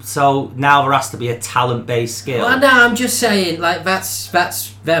so now there has to be a talent-based skill. Well, no, I'm just saying, like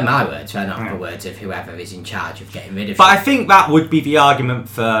they're my words. They're not the words of whoever is in charge of getting rid of. But I think that would be the argument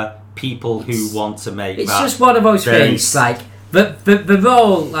for people who want to make. It's that just one of those very things, like the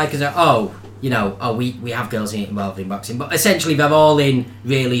role, like as we have girls involved in boxing, but essentially they're all in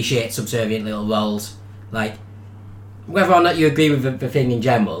really shit, subservient little roles. Like whether or not you agree with the thing in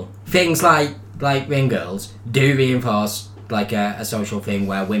general, things like ring girls do reinforce like a social thing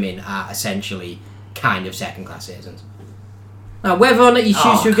where women are essentially kind of second-class citizens. Now, whether or not you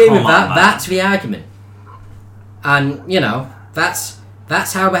choose to agree with that, man. that's the argument. And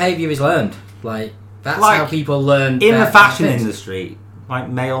that's how behaviour is learned. Like that's how people learn. In the fashion things. industry, like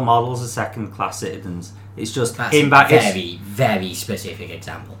male models are second-class citizens. It's just That's in a that. very, very specific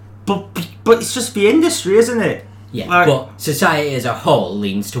example. But it's just the industry, isn't it? Yeah, Like- but society as a whole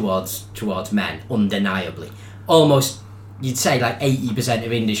leans towards men, undeniably. Almost, you'd say like 80%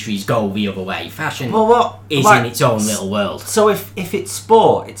 of industries go the other way. Fashion Well, what is like, in its own little world. So if it's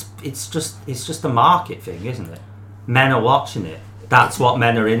sport, it's just a market thing, isn't it? Men are watching it. That's what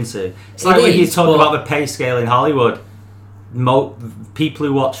men are into. It's like when you talk about the pay scale in Hollywood. People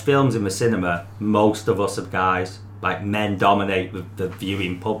who watch films in the cinema, most of us are guys. Like men dominate the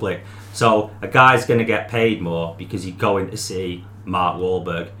viewing public. So a guy's going to get paid more because you're going to see Mark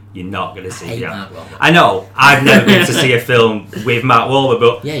Wahlberg. You're not going to see him. Mark Wahlberg. I know. I've never been to see a film with Mark Wahlberg,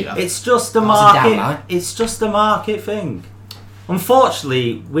 but Yeah, you have. it's just a That was a down line. market. It's just a market thing.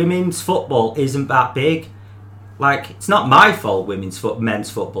 Unfortunately, women's football isn't that big. Like, it's not my fault men's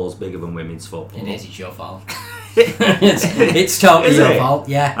football's bigger than women's football. It is. It's your fault. it's totally Is your it? fault.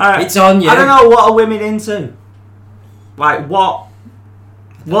 Yeah, Alright. it's on you. I don't know, what are women into? Like, what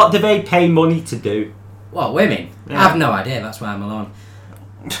do they pay money to do? What, women? Yeah. I have no idea. That's why I'm alone.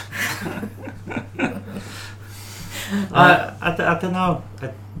 I don't know.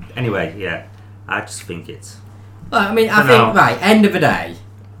 Anyway, yeah. I just think it's... Well, I mean, I think, right, end of the day,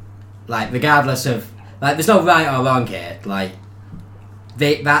 like, regardless of, like, there's no right or wrong here. Like,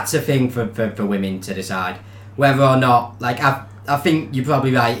 that's a thing for women to decide. Whether or not, like, I think you're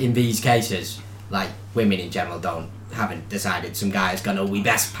probably right in these cases. Like, women in general haven't decided some guy's gonna, we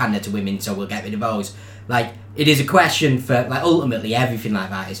best pander to women so we'll get rid of those. Like, it is a question for, like, ultimately everything like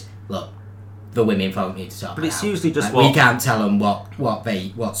that is, look, the women folk need to sort But it it's out. usually just like, we can't tell them what's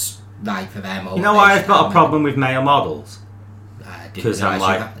right for them. Or You know why I've got a problem with male models? I Because I'm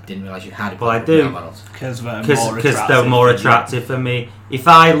like... didn't realise you had a Well, I problem with do. male models. Because they're more attractive for me. If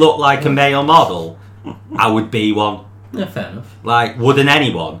I look like a male model, I would be one. Yeah, fair enough. Like, wouldn't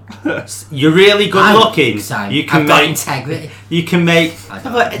anyone? You're really good looking. You can I've got make. integrity. You can make. I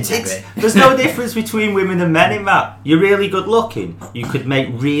don't But have integrity. there's no difference between women and men in that. You're really good looking. You could make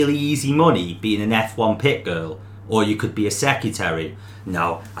really easy money being an F1 pit girl, or you could be a secretary.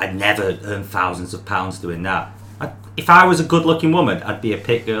 No, I'd never earn thousands of pounds doing that. If I was a good looking woman, I'd be a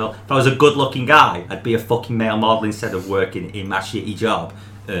pit girl. If I was a good looking guy, I'd be a fucking male model instead of working in my shitty job,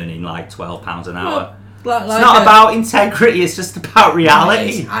 earning like £12 an hour. Well, It's not about integrity, it's just about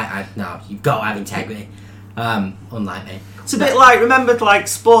reality. No, you've got to have integrity. Unlike me. It's a bit like, remember like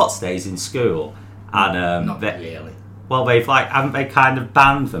sports days in school? And Not really. well, haven't they kind of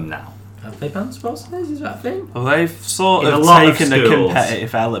banned them now? Have they banned sports days? Is that a thing? Well, they've sort In a of lot of taken the schools.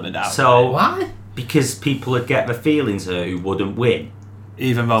 competitive element out. So- of it, Why? Because people would get the feelings hurt who wouldn't win.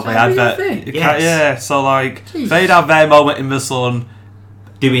 even though Is they that had a that, real thing? Yes. yeah. So like Jesus. they'd have their moment in the sun.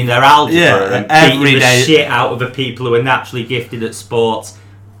 Doing their algebra Yeah, and every beating the day. shit out of the people who are naturally gifted at sports.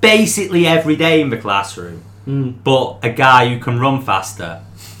 Basically every day in the classroom. But a guy who can run faster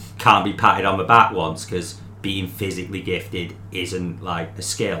can't be patted on the back once because being physically gifted isn't like a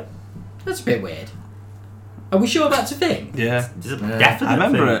skill. That's a bit weird. Are we sure that's a thing? Yeah, It's a Yeah. definite I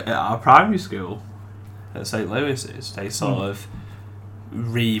remember thing. at our primary school at St Lewis's, they sort of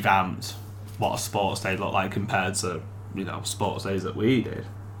revamped what a sports day looked like compared to sports days that we did.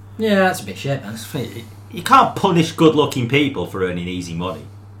 Yeah, that's a bit shit, man. You can't punish good-looking people for earning easy money.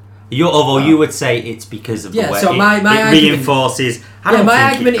 Although you would say it's because of the Yeah, way so it my argument- reinforces. I Yeah, don't my think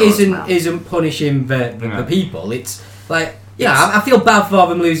it argument does, isn't man. isn't punishing the Yeah. people. It's like I feel bad for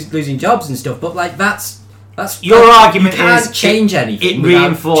them losing jobs and stuff, but like that's Your argument you can't is change anything. It without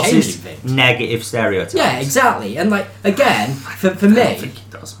reinforces changing things. negative stereotypes. Yeah, exactly. And like again, for I don't me, think it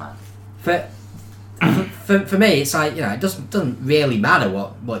does, man. for me, it's like it doesn't really matter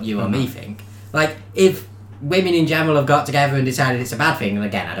what you or me think. Like if women in general have got together and decided it's a bad thing. And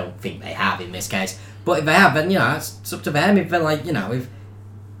again, I don't think they have in this case. But if they have, then, it's up to them. If they're like,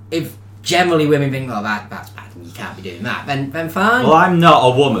 if generally women think, oh, that's bad and you can't be doing that, then fine. Well, I'm not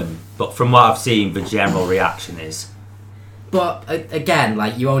a woman, but from what I've seen, the general reaction is... But, again,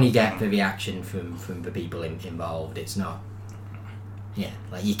 like, you only get the reaction from the people involved. It's not... Yeah,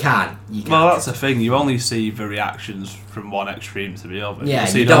 like, you can't. Well, that's the thing. You only see the reactions from one extreme to the other. Yeah,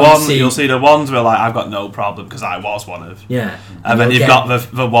 you'll see the ones where, like, I've got no problem because I was one of. Yeah. And then you've got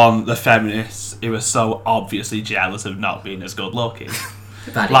the feminists who are so obviously jealous of not being as good looking.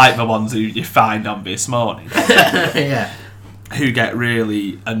 Like the ones who you find on This Morning. Yeah. Who get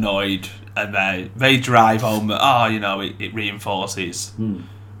really annoyed and they drive home that, it reinforces,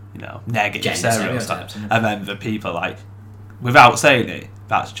 negative stereotypes. And then the people like, without saying it,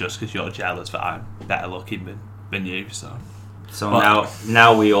 that's just because you're jealous that I'm better looking than you. So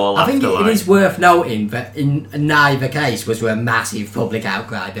now we all have I think to it is worth noting that in neither case was there a massive public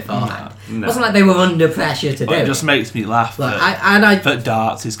outcry beforehand. No. It wasn't like they were under pressure to do it. It just makes me laugh that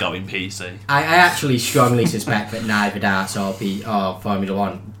darts is going PC. I actually strongly suspect that neither darts or Formula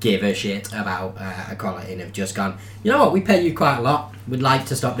 1 give a shit about equality and have just gone, you know what, we pay you quite a lot. We'd like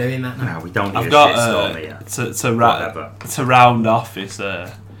to stop doing that now. No, we don't need I've a got shitstorm here. to round off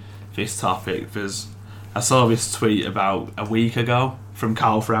this topic. I saw this tweet about a week ago from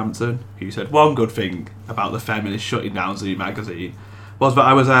Carl Frampton, who said, one good thing about the feminists shutting down Zoo magazine was that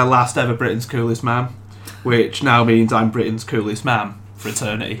I was last ever Britain's coolest man, which now means I'm Britain's coolest man for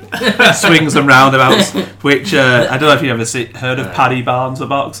eternity. Swings and roundabouts, which, I don't know if you've ever heard of Paddy Barnes, the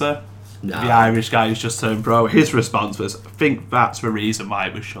boxer. No. The Irish guy who's just turned pro. His response was, I think that's the reason why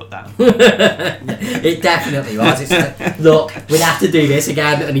it was shut down. It definitely was. It's like, look, we'd have to do this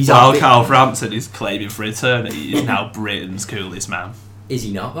again. And while Carl Frampton is claiming for eternity, he's now Britain's coolest man. Is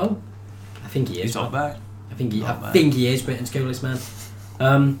he not, though? I think he is. He's up there. I think he is Britain's coolest man.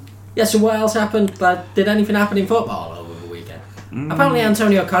 So what else happened? Did anything happen in football over the weekend? Apparently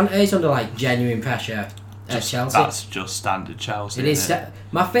Antonio Conte is under genuine pressure at Chelsea. That's just standard Chelsea. It is.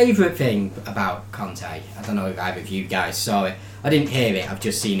 My favourite thing about Conte, I don't know if either of you guys saw it. I didn't hear it. I've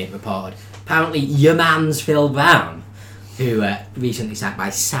just seen it reported. Apparently, your man's Phil Brown, who recently sacked by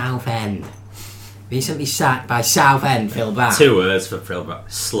Southend. Phil Brown. 2 words for Phil Brown.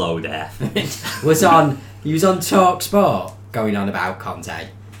 Slow death. He was on Talk Sport going on about Conte,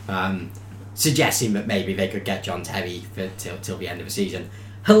 suggesting that maybe they could get John Terry till the end of the season.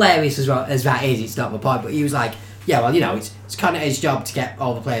 Hilarious as well as that is, it's not the point, but he was like, yeah, well, it's kind of his job to get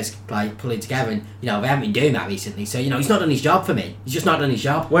all the players pulling together, and they haven't been doing that recently, so he's not done his job for me. He's just not done his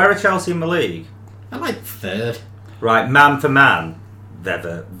job. Where are Chelsea in the league? I'm third. Right, man for man,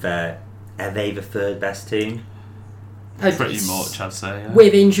 are they the third best team? Pretty much, I'd say. Yeah.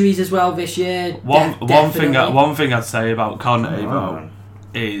 With injuries as well this year. One thing I'd say about Conte though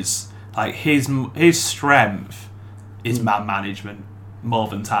is his strength is man management more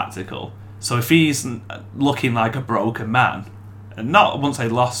than tactical. So if he's looking like a broken man, and not once they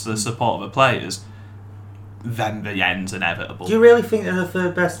lost the support of the players, then the end's inevitable. Do you really think they're the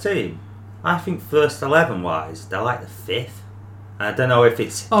third best team? I think first 11 wise, they're like the 5th. I don't know if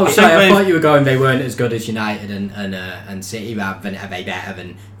it's... Oh, sorry, I thought you were going they weren't as good as United and City rather than are they better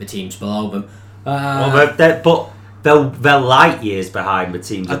than the teams below them. But they're light years behind the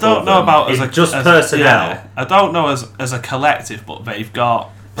teams above them. I don't know about as a... just personnel. Yeah, I don't know as a collective, but they've got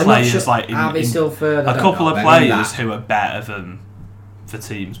players are they still further? A couple of players who are better than the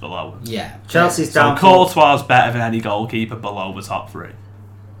teams below them. Yeah. Chelsea's down. Courtois is better than any goalkeeper below the top 3.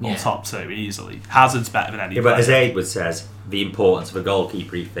 Or top 2 easily. Hazard's better than any player. But as Aidwood says, the importance of a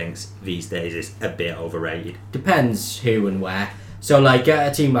goalkeeper, he thinks these days is a bit overrated. Depends who and where. So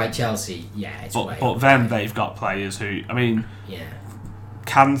a team like Chelsea, it's but then they've got players who,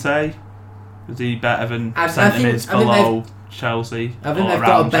 Kante, is he better than centre-mids below Chelsea? I think they've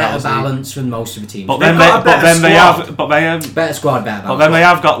got a better balance than most of the teams. But then they have better squad, better balance. But then they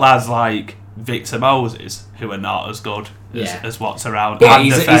have got lads like Victor Moses who are not as good as what's around. Yeah,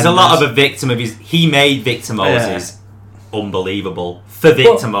 he's a lot of a victim of his. He made Victor Moses unbelievable for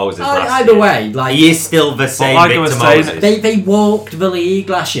Victor Moses. Either way, he is still the same Victor Moses. They walked the league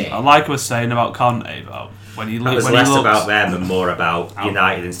last year. Like I was saying about Conte, though, it was less about them and more about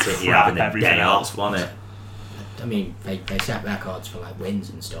United and City having a day off, wasn't it? I mean, they set records for wins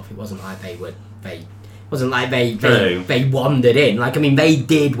and stuff. It wasn't like they wandered in. They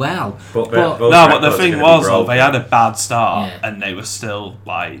did well. But the thing was though, they had a bad start and they were still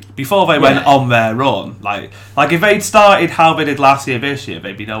before they went on their run. If they'd started how they did last year, this year,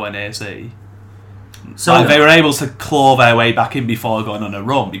 they'd be nowhere near C. So like, they were able to claw their way back in before going on a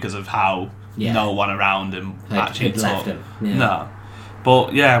run because of how no one around them actually left him. Yeah. No.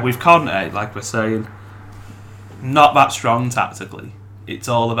 But yeah, with Conte, like we're saying, not that strong tactically. It's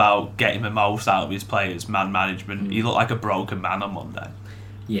all about getting the most out of his players, man management. He looked like a broken man on Monday.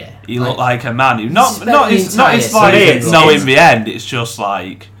 Yeah. He looked like a man who spent not the his entire like season- no in the end. It's just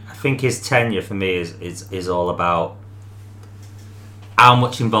like I think his tenure for me is all about how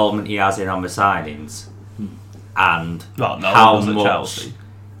much involvement he has in on the signings and well, no how one was at much Chelsea.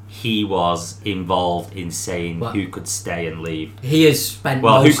 he was involved in saying Well, who could stay and leave. He has spent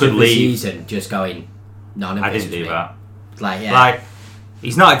Well, who most could of the leave? season just going, none of I this didn't was do me. that. Like, yeah. Like,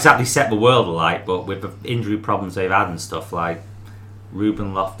 he's not exactly set the world alight, but with the injury problems they've had and stuff, like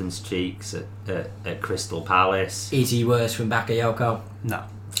Ruben Loftus-Cheeks at Crystal Palace. Is he worse from Bakayoko? No. I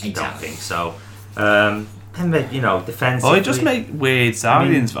don't Exactly. think so. And they, defensively. Well, they just make weird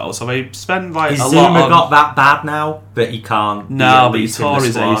signings though. So they spend like Is a Zuma lot on. got that bad now that he can't? be No, at but he least in tore the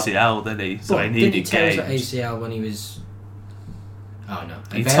his squad? ACL, didn't he? So But he didn't he needed tear his games. ACL when he was... Oh, no.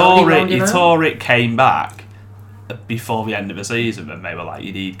 He Barely tore round it. He him out? tore it. Came back before the end of the season, and they were like,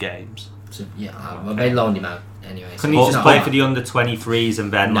 "You need games." So, yeah, well, they loaned him out anyway. so Couldn't he it's just not play bad. for the under-23s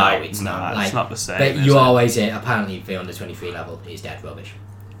and then No, like... it's No, not. it's Like, not the same. but is you it? always say, apparently, the under-23 level is dead rubbish.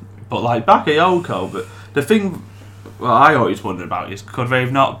 But like Bakayoko, but the thing, well, I always wondered about is could they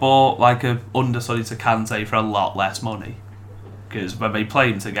have not bought like a understudy to Kante for a lot less money? Because when they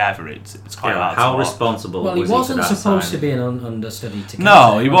play them together, it's quite hard how to watch. responsible Well, he was wasn't for that supposed to signing? be an understudy to No,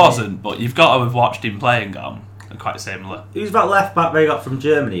 Kante, he was wasn't. But you've got to have watched him play and gone. They're quite similar. Who's that left back they got from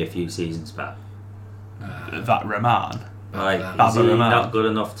Germany a few seasons back? That Rahman. Like, Baba is he Rahman. not good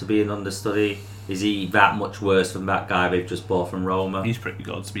enough to be an understudy? Is he that much worse than that guy they've just bought from Roma? He's pretty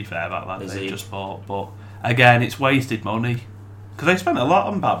good, to be fair, that lad Is they he? just bought. But again, it's wasted money. Because they spent a lot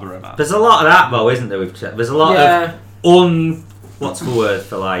on Baba Rahman. There's a lot of that though, isn't there? There's a lot Yeah. of what's the word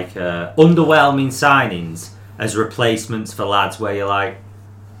for like underwhelming signings as replacements for lads where you're like,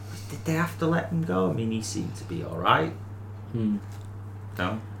 did they have to let him go? I mean, he seemed to be all right.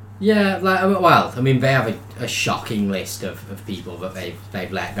 No. Yeah, well, I mean, they have a shocking list of people that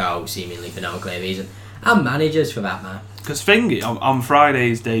they've let go seemingly for no clear reason, and managers for that matter. Because Thingy, on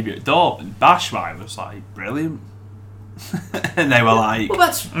Friday's debut at Dortmund, Bashwai was like, brilliant. And they were like, Well,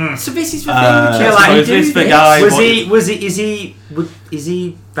 that's so. This is the Uh, thing. yeah, Chelsea like, do is this the this. guy- Is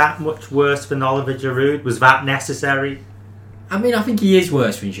he that much worse than Oliver Giroud? Was that necessary? I mean, I think he is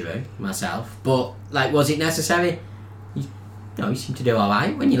worse than Giroud myself, but like, was it necessary? He seemed to do all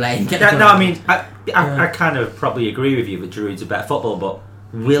right when you let him get. Yeah, no, I mean, I Yeah. kind of probably agree with you that Giroud's a better footballer, but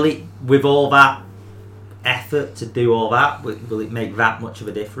will it, with all that effort to do all that, will it make that much of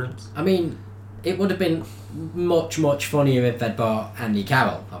a difference? I mean, it would have been much funnier if they'd bought Andy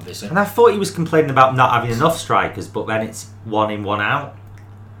Carroll, obviously. And I thought he was complaining about not having enough strikers, but then it's one in, one out.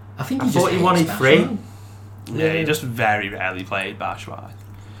 I think I he thought just he wanted hates three. Bashwai. yeah, he just very rarely played Bashwai.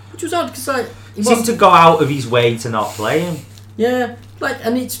 Which was odd because like He seemed to go out of his way to not play him. yeah, like,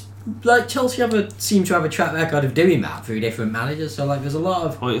 and it's like Chelsea seem to have a track record of doing that through different managers. So like, there's a lot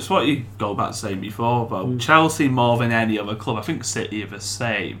of Well, it's what you go back to saying before about Chelsea more than any other club. I think City are the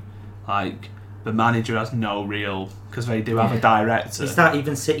same. Like, the manager has no real... Because they do have a director. Is that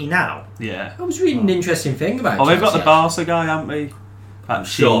even City now? Yeah. I was reading an interesting thing about. Well, they've got Chelsea, the Barca guy, haven't they? I'm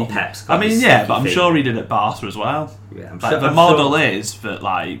sure Pep's got I mean, his yeah, sticky but I'm thing. sure he did at Barca as well. Yeah, I'm Like, sure, the I'm model sure. is that,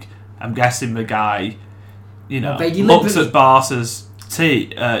 like, I'm guessing the guy, Well, they looks deliberately- at Barca's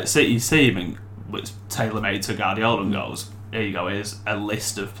City's team and it's tailor-made to Guardiola and goes, here you go, here's a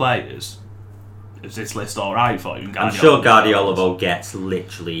list of players. Is this list alright for you? And I'm sure Guardiola though gets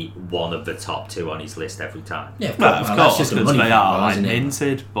literally one of the top two on his list every time. Yeah, Well, of that's course, just a because money they thing, are though, like isn't it?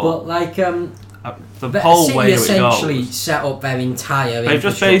 hinted, But but like, the whole City way it essentially goes, set up their entire. they've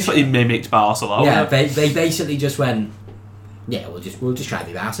just infrastructure. basically mimicked Barcelona. Yeah, they basically just went. Yeah, we'll just try to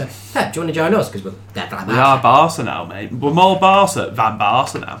be Barca. Hey, do you want to join us? Because we're dead like We Barca. are Barca now, mate. We're more Barca than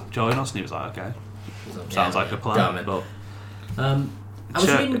Barca now. Join us, and he was like, okay, sounds like a plan. Damn it. But I was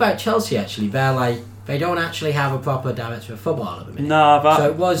Che- reading about Chelsea actually. They don't actually have a proper director of football at the minute. no, that So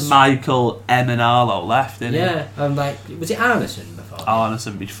it was- Michael Emenalo left, didn't he? Yeah, like was it Arneson before?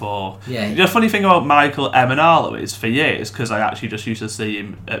 Arneson before. Yeah. The funny thing about Michael Emenalo is, for years, because I actually just used to see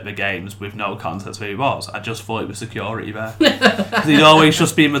him at the games with no context who he was, I just thought he was security there. 'Cause he'd always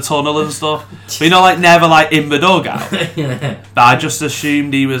just be in the tunnel and stuff. But like never like in the dugout. But I just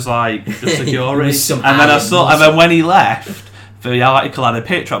assumed he was like the security. was some And then I iron saw, and muscle. then when he left, the article had a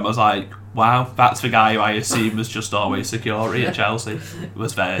picture of him. I was like, wow, that's the guy who I assumed was just always security at Chelsea.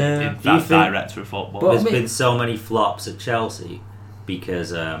 Was there Yeah. in Do you fact think- director of football. But- There's I mean- been so many flops at Chelsea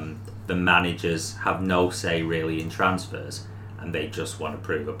because the managers have no say really in transfers, and they just want to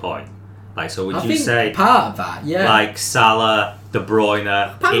prove a point. Like, so would I you think say, part of that, yeah, like Salah, De Bruyne,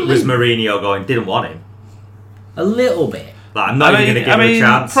 it Apparently- was Mourinho going, didn't want him. a little bit. Like, I'm not even going to give him a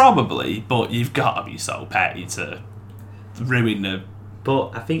chance. Probably, but you've got to be so petty to ruin the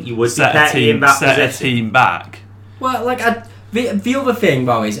But I think you would be set a petty in team, that set a position. team back. Well, like the other thing,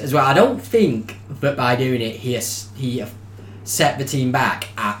 though, is as well. I don't think that by doing it, he set the team back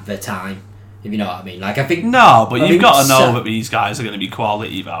at the time. If you know what I mean. Like, I think No, but I you've think got to know Sa- that these guys are going to be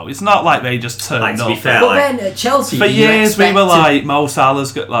quality, though. It's not like they just turned Like, to be up. fair, But like, then at Chelsea, For you years we expect were to-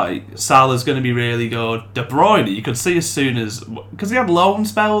 like, Salah's going to be really good. De Bruyne, you could see as soon as, because he had loan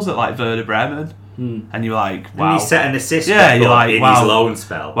spells at like Werder Bremen, and you're like, wow, and he set an assist Yeah, record you're like, in wow. his loan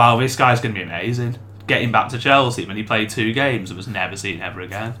spell. wow, this guy's going to be amazing. Getting back to Chelsea when he played 2 games and was never seen ever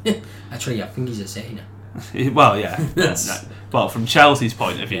again. Actually, I think he's a City now. Well, yeah. Well, from Chelsea's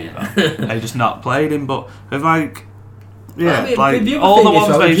point of view, though, they just not played him. But with like, yeah, I mean, like the other all thing the is, ones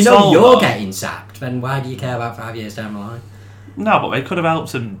though, they've if you know sold. you're though- getting sacked, then why do you care about 5 years down the line? No, but they could have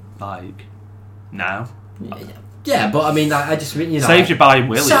helped him like now. Yeah, but I mean, like, I just you know, Saved you buying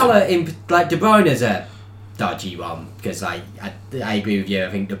William. Salah, like De Bruyne is a dodgy one because like I agree with you. I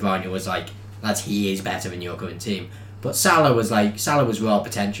think De Bruyne was like he is better than your current team. But Salah was raw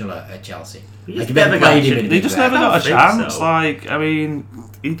potential at Chelsea. He Like, just if they never played got him a in a He big just way. never I got a don't think chance. so. Like, I mean,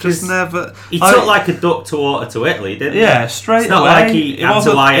 he just never. He took like a duck to water to Italy, didn't he? Yeah, straight It's not away. like he had to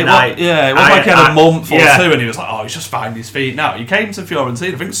wasn't- lie it at night. Yeah, it wasn't like he had a month or yeah. 2 and he was like, oh, he's just finding his feet now. He came to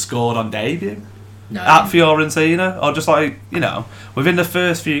Fiorentina, I think scored on debut No, at Fiorentina, or just like, you know, within the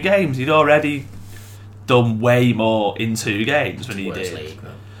first few games, he'd already done way more in 2 games than he worst did. league,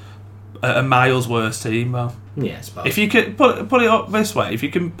 but- A miles worse team, though. Yeah, I suppose. If you could put it up this way, if you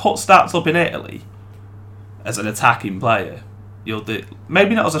can put stats up in Italy as an attacking player, you'll do,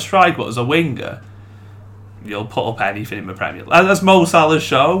 maybe not as a striker, but as a winger, you'll put up anything in the Premier League. As Mo Salah's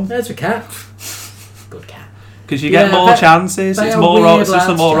shown, There's a cat. Good cat. because you get Yeah, more but chances. they It's are more. weird It's just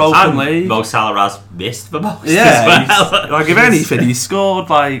a lads, more just- open And league. Mo Salah has missed the most Yeah, as well. he's- like if anything, he scored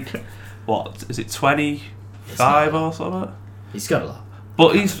like what is it, 25 or something? He's got a lot.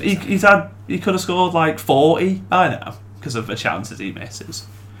 But he could have scored like 40 by now because of the chances he misses.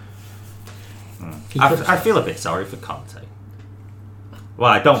 He could- I feel a bit sorry for Conte.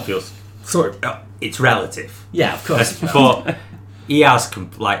 Well, I don't feel sorry. It's relative, yeah, of course. but he has,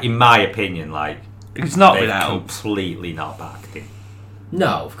 like, in my opinion, like, He's not they've been out. completely not backed him. No,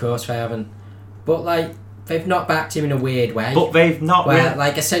 of course they haven't. But like they've not backed him in a weird way. But they've not where really.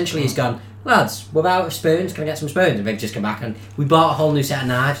 like essentially he's gone, lads, without a spoons, can I get some spoons? And they've just come back and we bought a whole new set of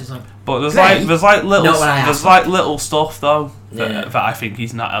knives. It's like, But there's Great. little Not what I asked. little stuff though that, Yeah. that I think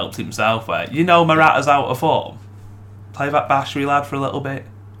he's not helped himself with. You know, Morata's out of form. Play that Bashri lad for a little bit.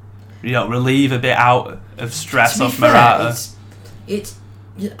 You know, relieve a bit out of stress to be off fair, Morata. it's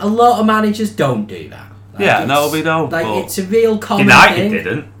a lot of managers don't do that. Like, Yeah, it's- no, they don't, Like but- it's a real common United thing.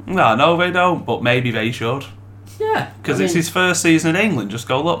 didn't. No, they don't. But maybe they should. Yeah, Because I it's mean, his first season in England. Just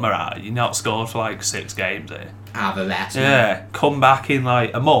go, look, Morata, you're not scored for like 6 games here. have a rest. Yeah, come back in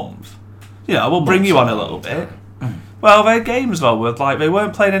like a month. You know, we'll bring Month's you on a a long little bit. time. Well, their games though were like they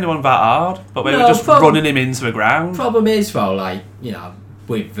weren't playing anyone that hard, but they No, were just from- running him into the ground. Problem is though, like, you know,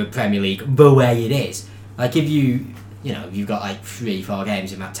 with the Premier League the way it is, like if you've got like 3-4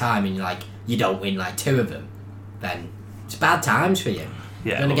 games in that time and you don't win like 2 of them, then it's bad times for you.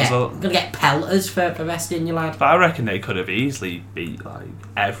 Yeah, You're but gonna get pelters for resting your lad. But I reckon they could have easily beat like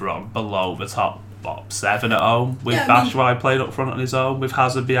everyone below the top 7 at home with Yeah, I mean- Batshuayi played up front on his own with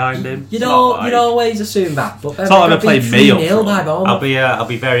Hazard behind him. You'd It's not you'd always assume that, but It's not like they played me up 3-0 by front. Bournemouth I'll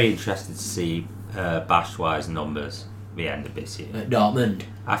be very interested to see Bashwai's numbers at the end of this year. at Dortmund.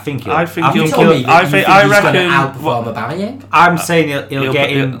 I think I think You he'll- told me that I you think- think I he's reckon- gonna outperform Aubameyang. I'm saying he'll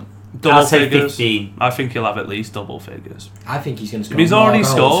get in. double I'll say figures. 15. I think he'll have at least double figures. I think he's going to score He's more already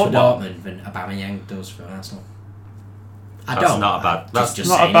goals scored for one. Dortmund than Aubameyang does for Arsenal. That's not a bad- that's just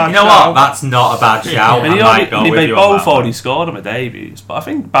not a saying bad it. You know what? That's not a bad shout. And I he might go with they you on both that one. already scored on the debuts, but I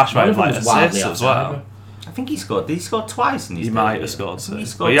think One Batshuayi of them might was wildly assist as offside, well. I think he scored. Did he score twice in his He might debut? have scored I think he two.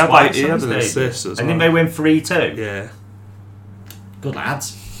 scored But he had, twice like, he on had his an debut. assist as And then well. they win 3-2. Yeah. Good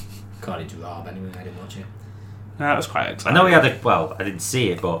lads. According to Rob, anyway, I didn't watch it. That was quite I exciting. know he had I didn't see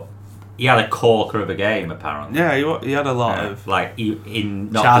it, but he had a corker of a game apparently. Yeah, he had a lot of Like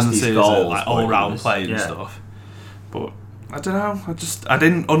in not chances, just his goals, like but all it round was- play and yeah. stuff. But I don't know. I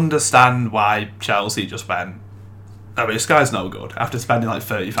didn't understand why Chelsea just went. I mean, this guy's no good after spending like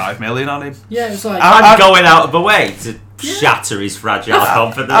 35 million on him. Yeah, it was like... I'm going out of the way to shatter his fragile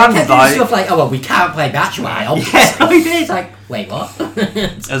confidence. I kept doing like- stuff like, oh, well, we can't play Batshuayi, obviously. Yeah, we did. It's like, wait, what?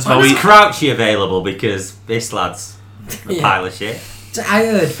 As Why though is he, Crouchy available? Because this lad's a Yeah. pile of shit. So I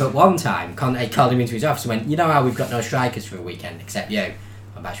heard for one time, Conte called him into his office and went, you know how we've got no strikers for the weekend except you?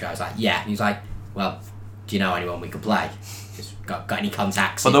 And Batshuayi was like, yeah. And he was like, well, do you know anyone we could play? Just got any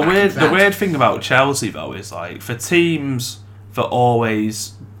contacts? but in the back in weird France? thing about Chelsea though is like for teams that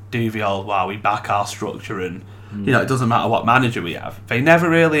always do the old we back our structure and it doesn't matter what manager we have. They never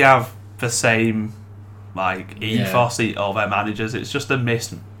really have the same like ethos of their managers. It's just a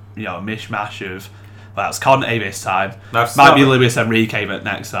mishmash of. Well, that's Conte this time. Might be Luis Enrique, but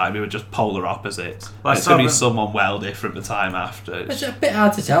next time we were just polar opposites. It's going to be someone well different the time after. It's a bit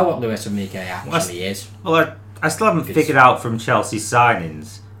hard to tell what Luis Enrique actually is. Well, I still haven't figured out from Chelsea's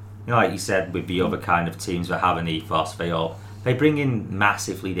signings. Like you said, with the other kind of teams that have an ethos, they bring in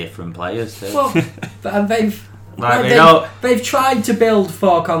massively different players too. Well, and they've tried to build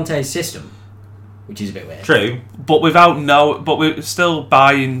for Conte's system, which is a bit weird. True, but we're still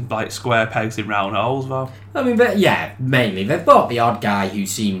buying like square pegs in round holes, though. I mean, mainly they've bought the odd guy who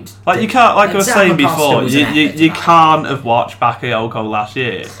seemed you can't, like I was saying Zappa Costa before, was an epic you guy. can't have watched Bakayoko last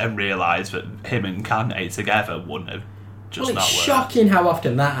year and realised that him and Kante together wouldn't have just Well, not it's worked. shocking how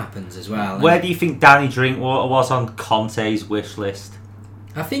often that happens as well. where do you think Danny Drinkwater was on Conte's wish list?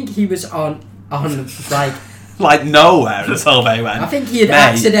 I think he was on like Like nowhere until they went. I think he had Mate,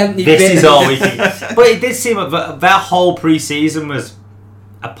 accidentally. This been is all we can. But it did seem that their whole pre-season was,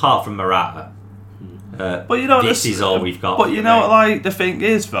 apart from Morata. But you know, this is all we've got. But you know what, like the thing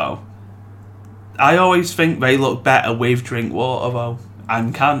is though, I always think they look better with Drinkwater though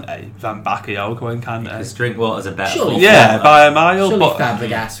and Kante than Bakayoko and Because Kante. Drinkwater's a better. Surely- footballer. Yeah, by a mile. Surely But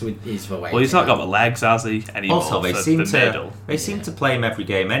Fabregas is the way. well, he's to not go. got the legs, has he? Anymore. Also, they for seem the to middle. play him every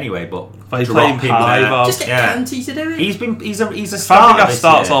game anyway. But They drop play him him high there. though. Just get Yeah. Kanté to do it. He's a starter. Fabregas this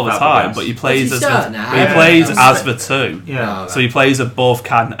starts year, all the time, Fabregas. but he plays Does as he start the, now? he Yeah. plays Yeah. as the two. Yeah. So he plays above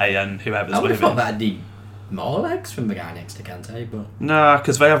Kante and whoever's I would with have thought him. that'd need more legs from the guy next to Kante, but Nah,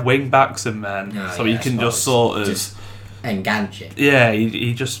 because they have wing backs and men, No, so yeah, he I can just suppose. sort of Just enganche it.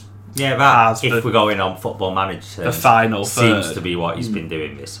 he just Yeah, that, As if the- we're going on Football Manager terms, the final seems third. to be what he's been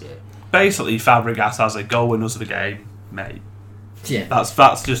doing this year. Basically, Fabregas has a go and us the game, mate. Yeah.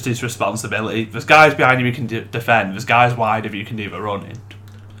 That's just his responsibility. There's guys behind you who can defend. There's guys wide of you who can do the running.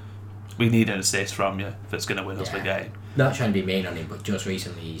 We need an assist from you that's going to win us the Yeah. game. Not trying to be mean on him, but just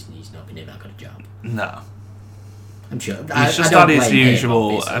recently he's not been doing that good a job. No. I'm sure. He's just don't had his blame him, usual.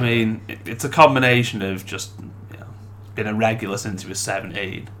 obviously. I mean, it's a combination of just being a regular since he was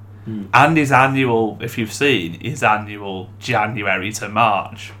 17, and his annual. If you've seen his annual January to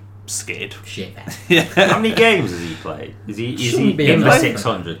March skid. Shit, man. Yeah. How many games has he played? Is he Shouldn't be in the enough.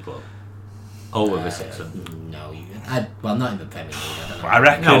 600 club? Over the 600. No, well, not in the Premier League. I don't know. I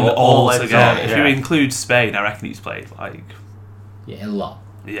reckon No, all altogether, together, if you yeah. include Spain, I reckon he's played like Yeah, a lot.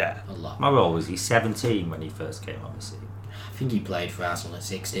 yeah. A lot. How old was he? 17 when he first came on the scene. I think he played for Arsenal at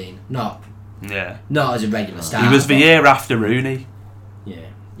 16. Not Yeah. as a regular starter. He was the but- year after Rooney. Yeah.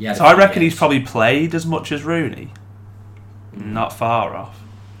 He had a So I few reckon games. he's probably played as much as Rooney. Not far off.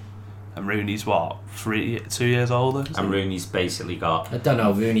 And Rooney's what? 2 years older? And Rooney's basically got. I don't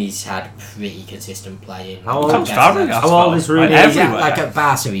know. Rooney's had pretty consistent playing. How old- Sounds Fabregas. How old is Rooney? Like, He's at, everywhere. like at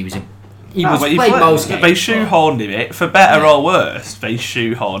Barca, he was But he played most games. They but- shoehorned him it for better Yeah. or worse. They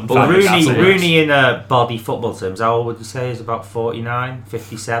shoehorned. But Fabregas in. Rooney in body football terms, how old would you say? Is about 49,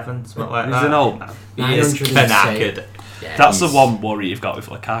 57, something like He's that. an old man. He is 900 knackered. Yeah, That's the he's- one worry you've got with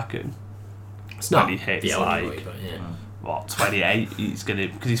Lukaku. It's not when he hits, the only like- worry, but yeah. What 28? He's gonna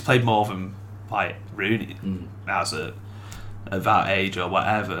because he's played more than like Rooney as at that age or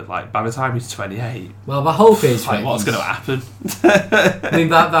whatever. Like by the time he's 28, Well, the hope is like that what's he's- going to happen? I mean,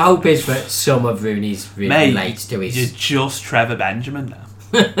 the hope is that some of Rooney's really Mate, relates to his you're just Trevor Benjamin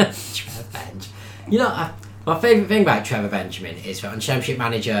now. Trevor Benj. You know, my favourite thing about Trevor Benjamin is that on Championship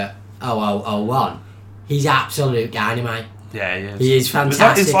Manager 0001, he's absolute dynamite. Yeah, he is. He is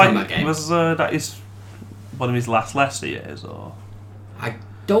fantastic on that game. Was that his one of his last Leicester years or? I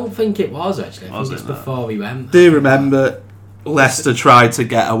don't think it was actually. I Was think it it's not? before he went. Do you remember Leicester tried to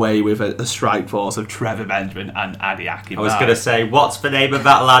get away with a strike force of Trevor Benjamin and Adi Aki? I was going to say, what's the name of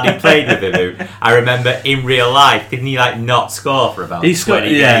that lad who played with him? Who I remember in real life, didn't he not score for about He scored,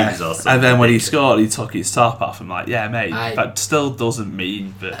 20 yeah, games or something? and then when he scored, he took his top off. I'm like, yeah, mate, I- that still doesn't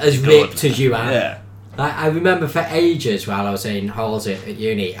mean that As he's good. ripped as you are. Yeah, I remember for ages while I was in halls at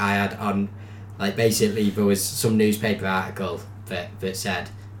uni, I had on, like basically there was some newspaper article that said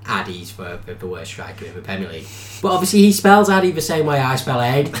Addy's for the worst striker in the Premier League. But obviously he spells Addy the same way I spell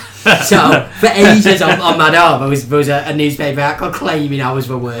Aid. So for ages on my door there was a newspaper article claiming I was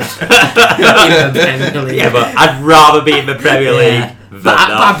the worst in the Premier League. Yeah, but I'd rather be in the Premier League than But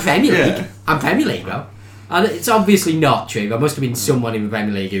not. I'm Premier League. Yeah. I'm Premier League, bro. And it's obviously not true. There must have been someone in the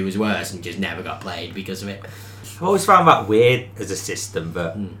Premier League who was worse and just never got played because of it. I've always found that weird as a system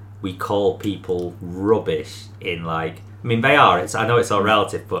that we call people rubbish in like. I mean, they are. I know it's all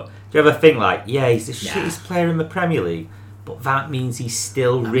relative, but do you ever think like, yeah, he's the shittest player in the Premier League, but that means he's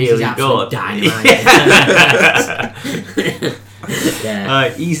still That means he's really absolute good. dynamite.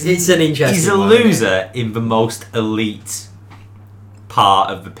 He's It's an interesting He's a one, isn't loser in the most elite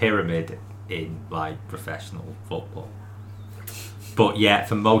part of the pyramid in like professional football. But yet,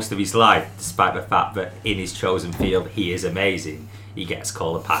 for most of his life, despite the fact that in his chosen field he is amazing, he gets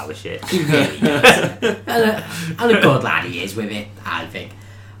called a pile of shit. He really does. and a good lad he is with it, I think.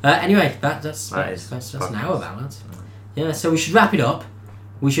 Anyway, that's an hour about that. Yeah, so we should wrap it up.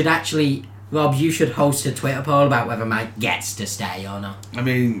 We should actually, Rob, you should host a Twitter poll about whether Mike gets to stay or not. I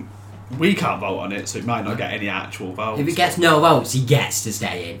mean, we can't vote on it, so it might not get any actual votes. If it gets no votes, he gets to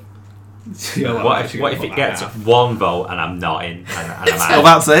stay in. Yeah, well, What actually if gonna it put gets that down. one vote and I'm not in and I'm Well,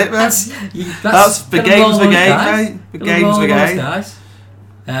 out? that's it, man. That's the gonna game's roll the those game, dice. mate. The Gonna game's roll the those game. dice.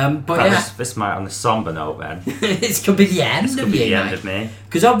 But Right, yeah, this might on the somber note then. this could be the end This of could be you, the end mate. of me.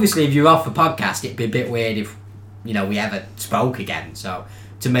 Because obviously, if you're off the podcast, it'd be a bit weird if we ever spoke again. So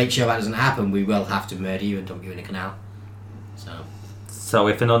to make sure that doesn't happen, we will have to murder you and dump you in a canal. So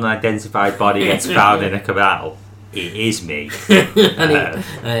if an unidentified body gets found in a canal, it is me.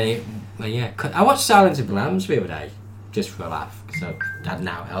 Yeah, I watched Silence of the Lambs the other day just for a laugh because I had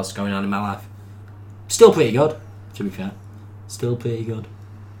nothing else going on in my life. Still pretty good, to be fair. Still pretty good.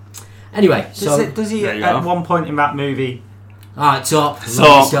 Anyway, Does he There you at go. one point in that movie? it's up.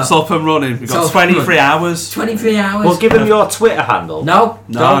 So, it's up and running. We've got It's up and 23 hours. 23 hours. Well, give him your Twitter handle. No,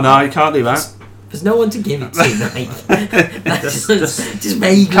 No, you can't do that. There's no one to give it to, mate. That's just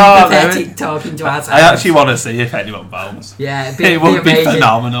vaguely Can't do pathetic it. talking to ourselves. I actually want to see if anyone votes. Yeah, It would be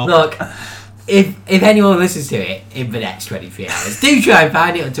phenomenal. Look, if anyone listens to it in the next 23 hours, do try and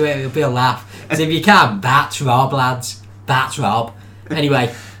find it on Twitter. It'll be a laugh. Because if you can, that's Rob, lads. That's Rob.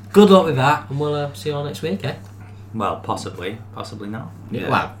 Anyway, good luck with that, and we'll see you all next week, eh? Well, possibly not. Yeah.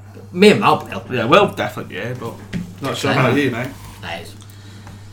 Well, me and Rob will. Yeah, well, definitely, yeah, but not sure about you, mate. That is.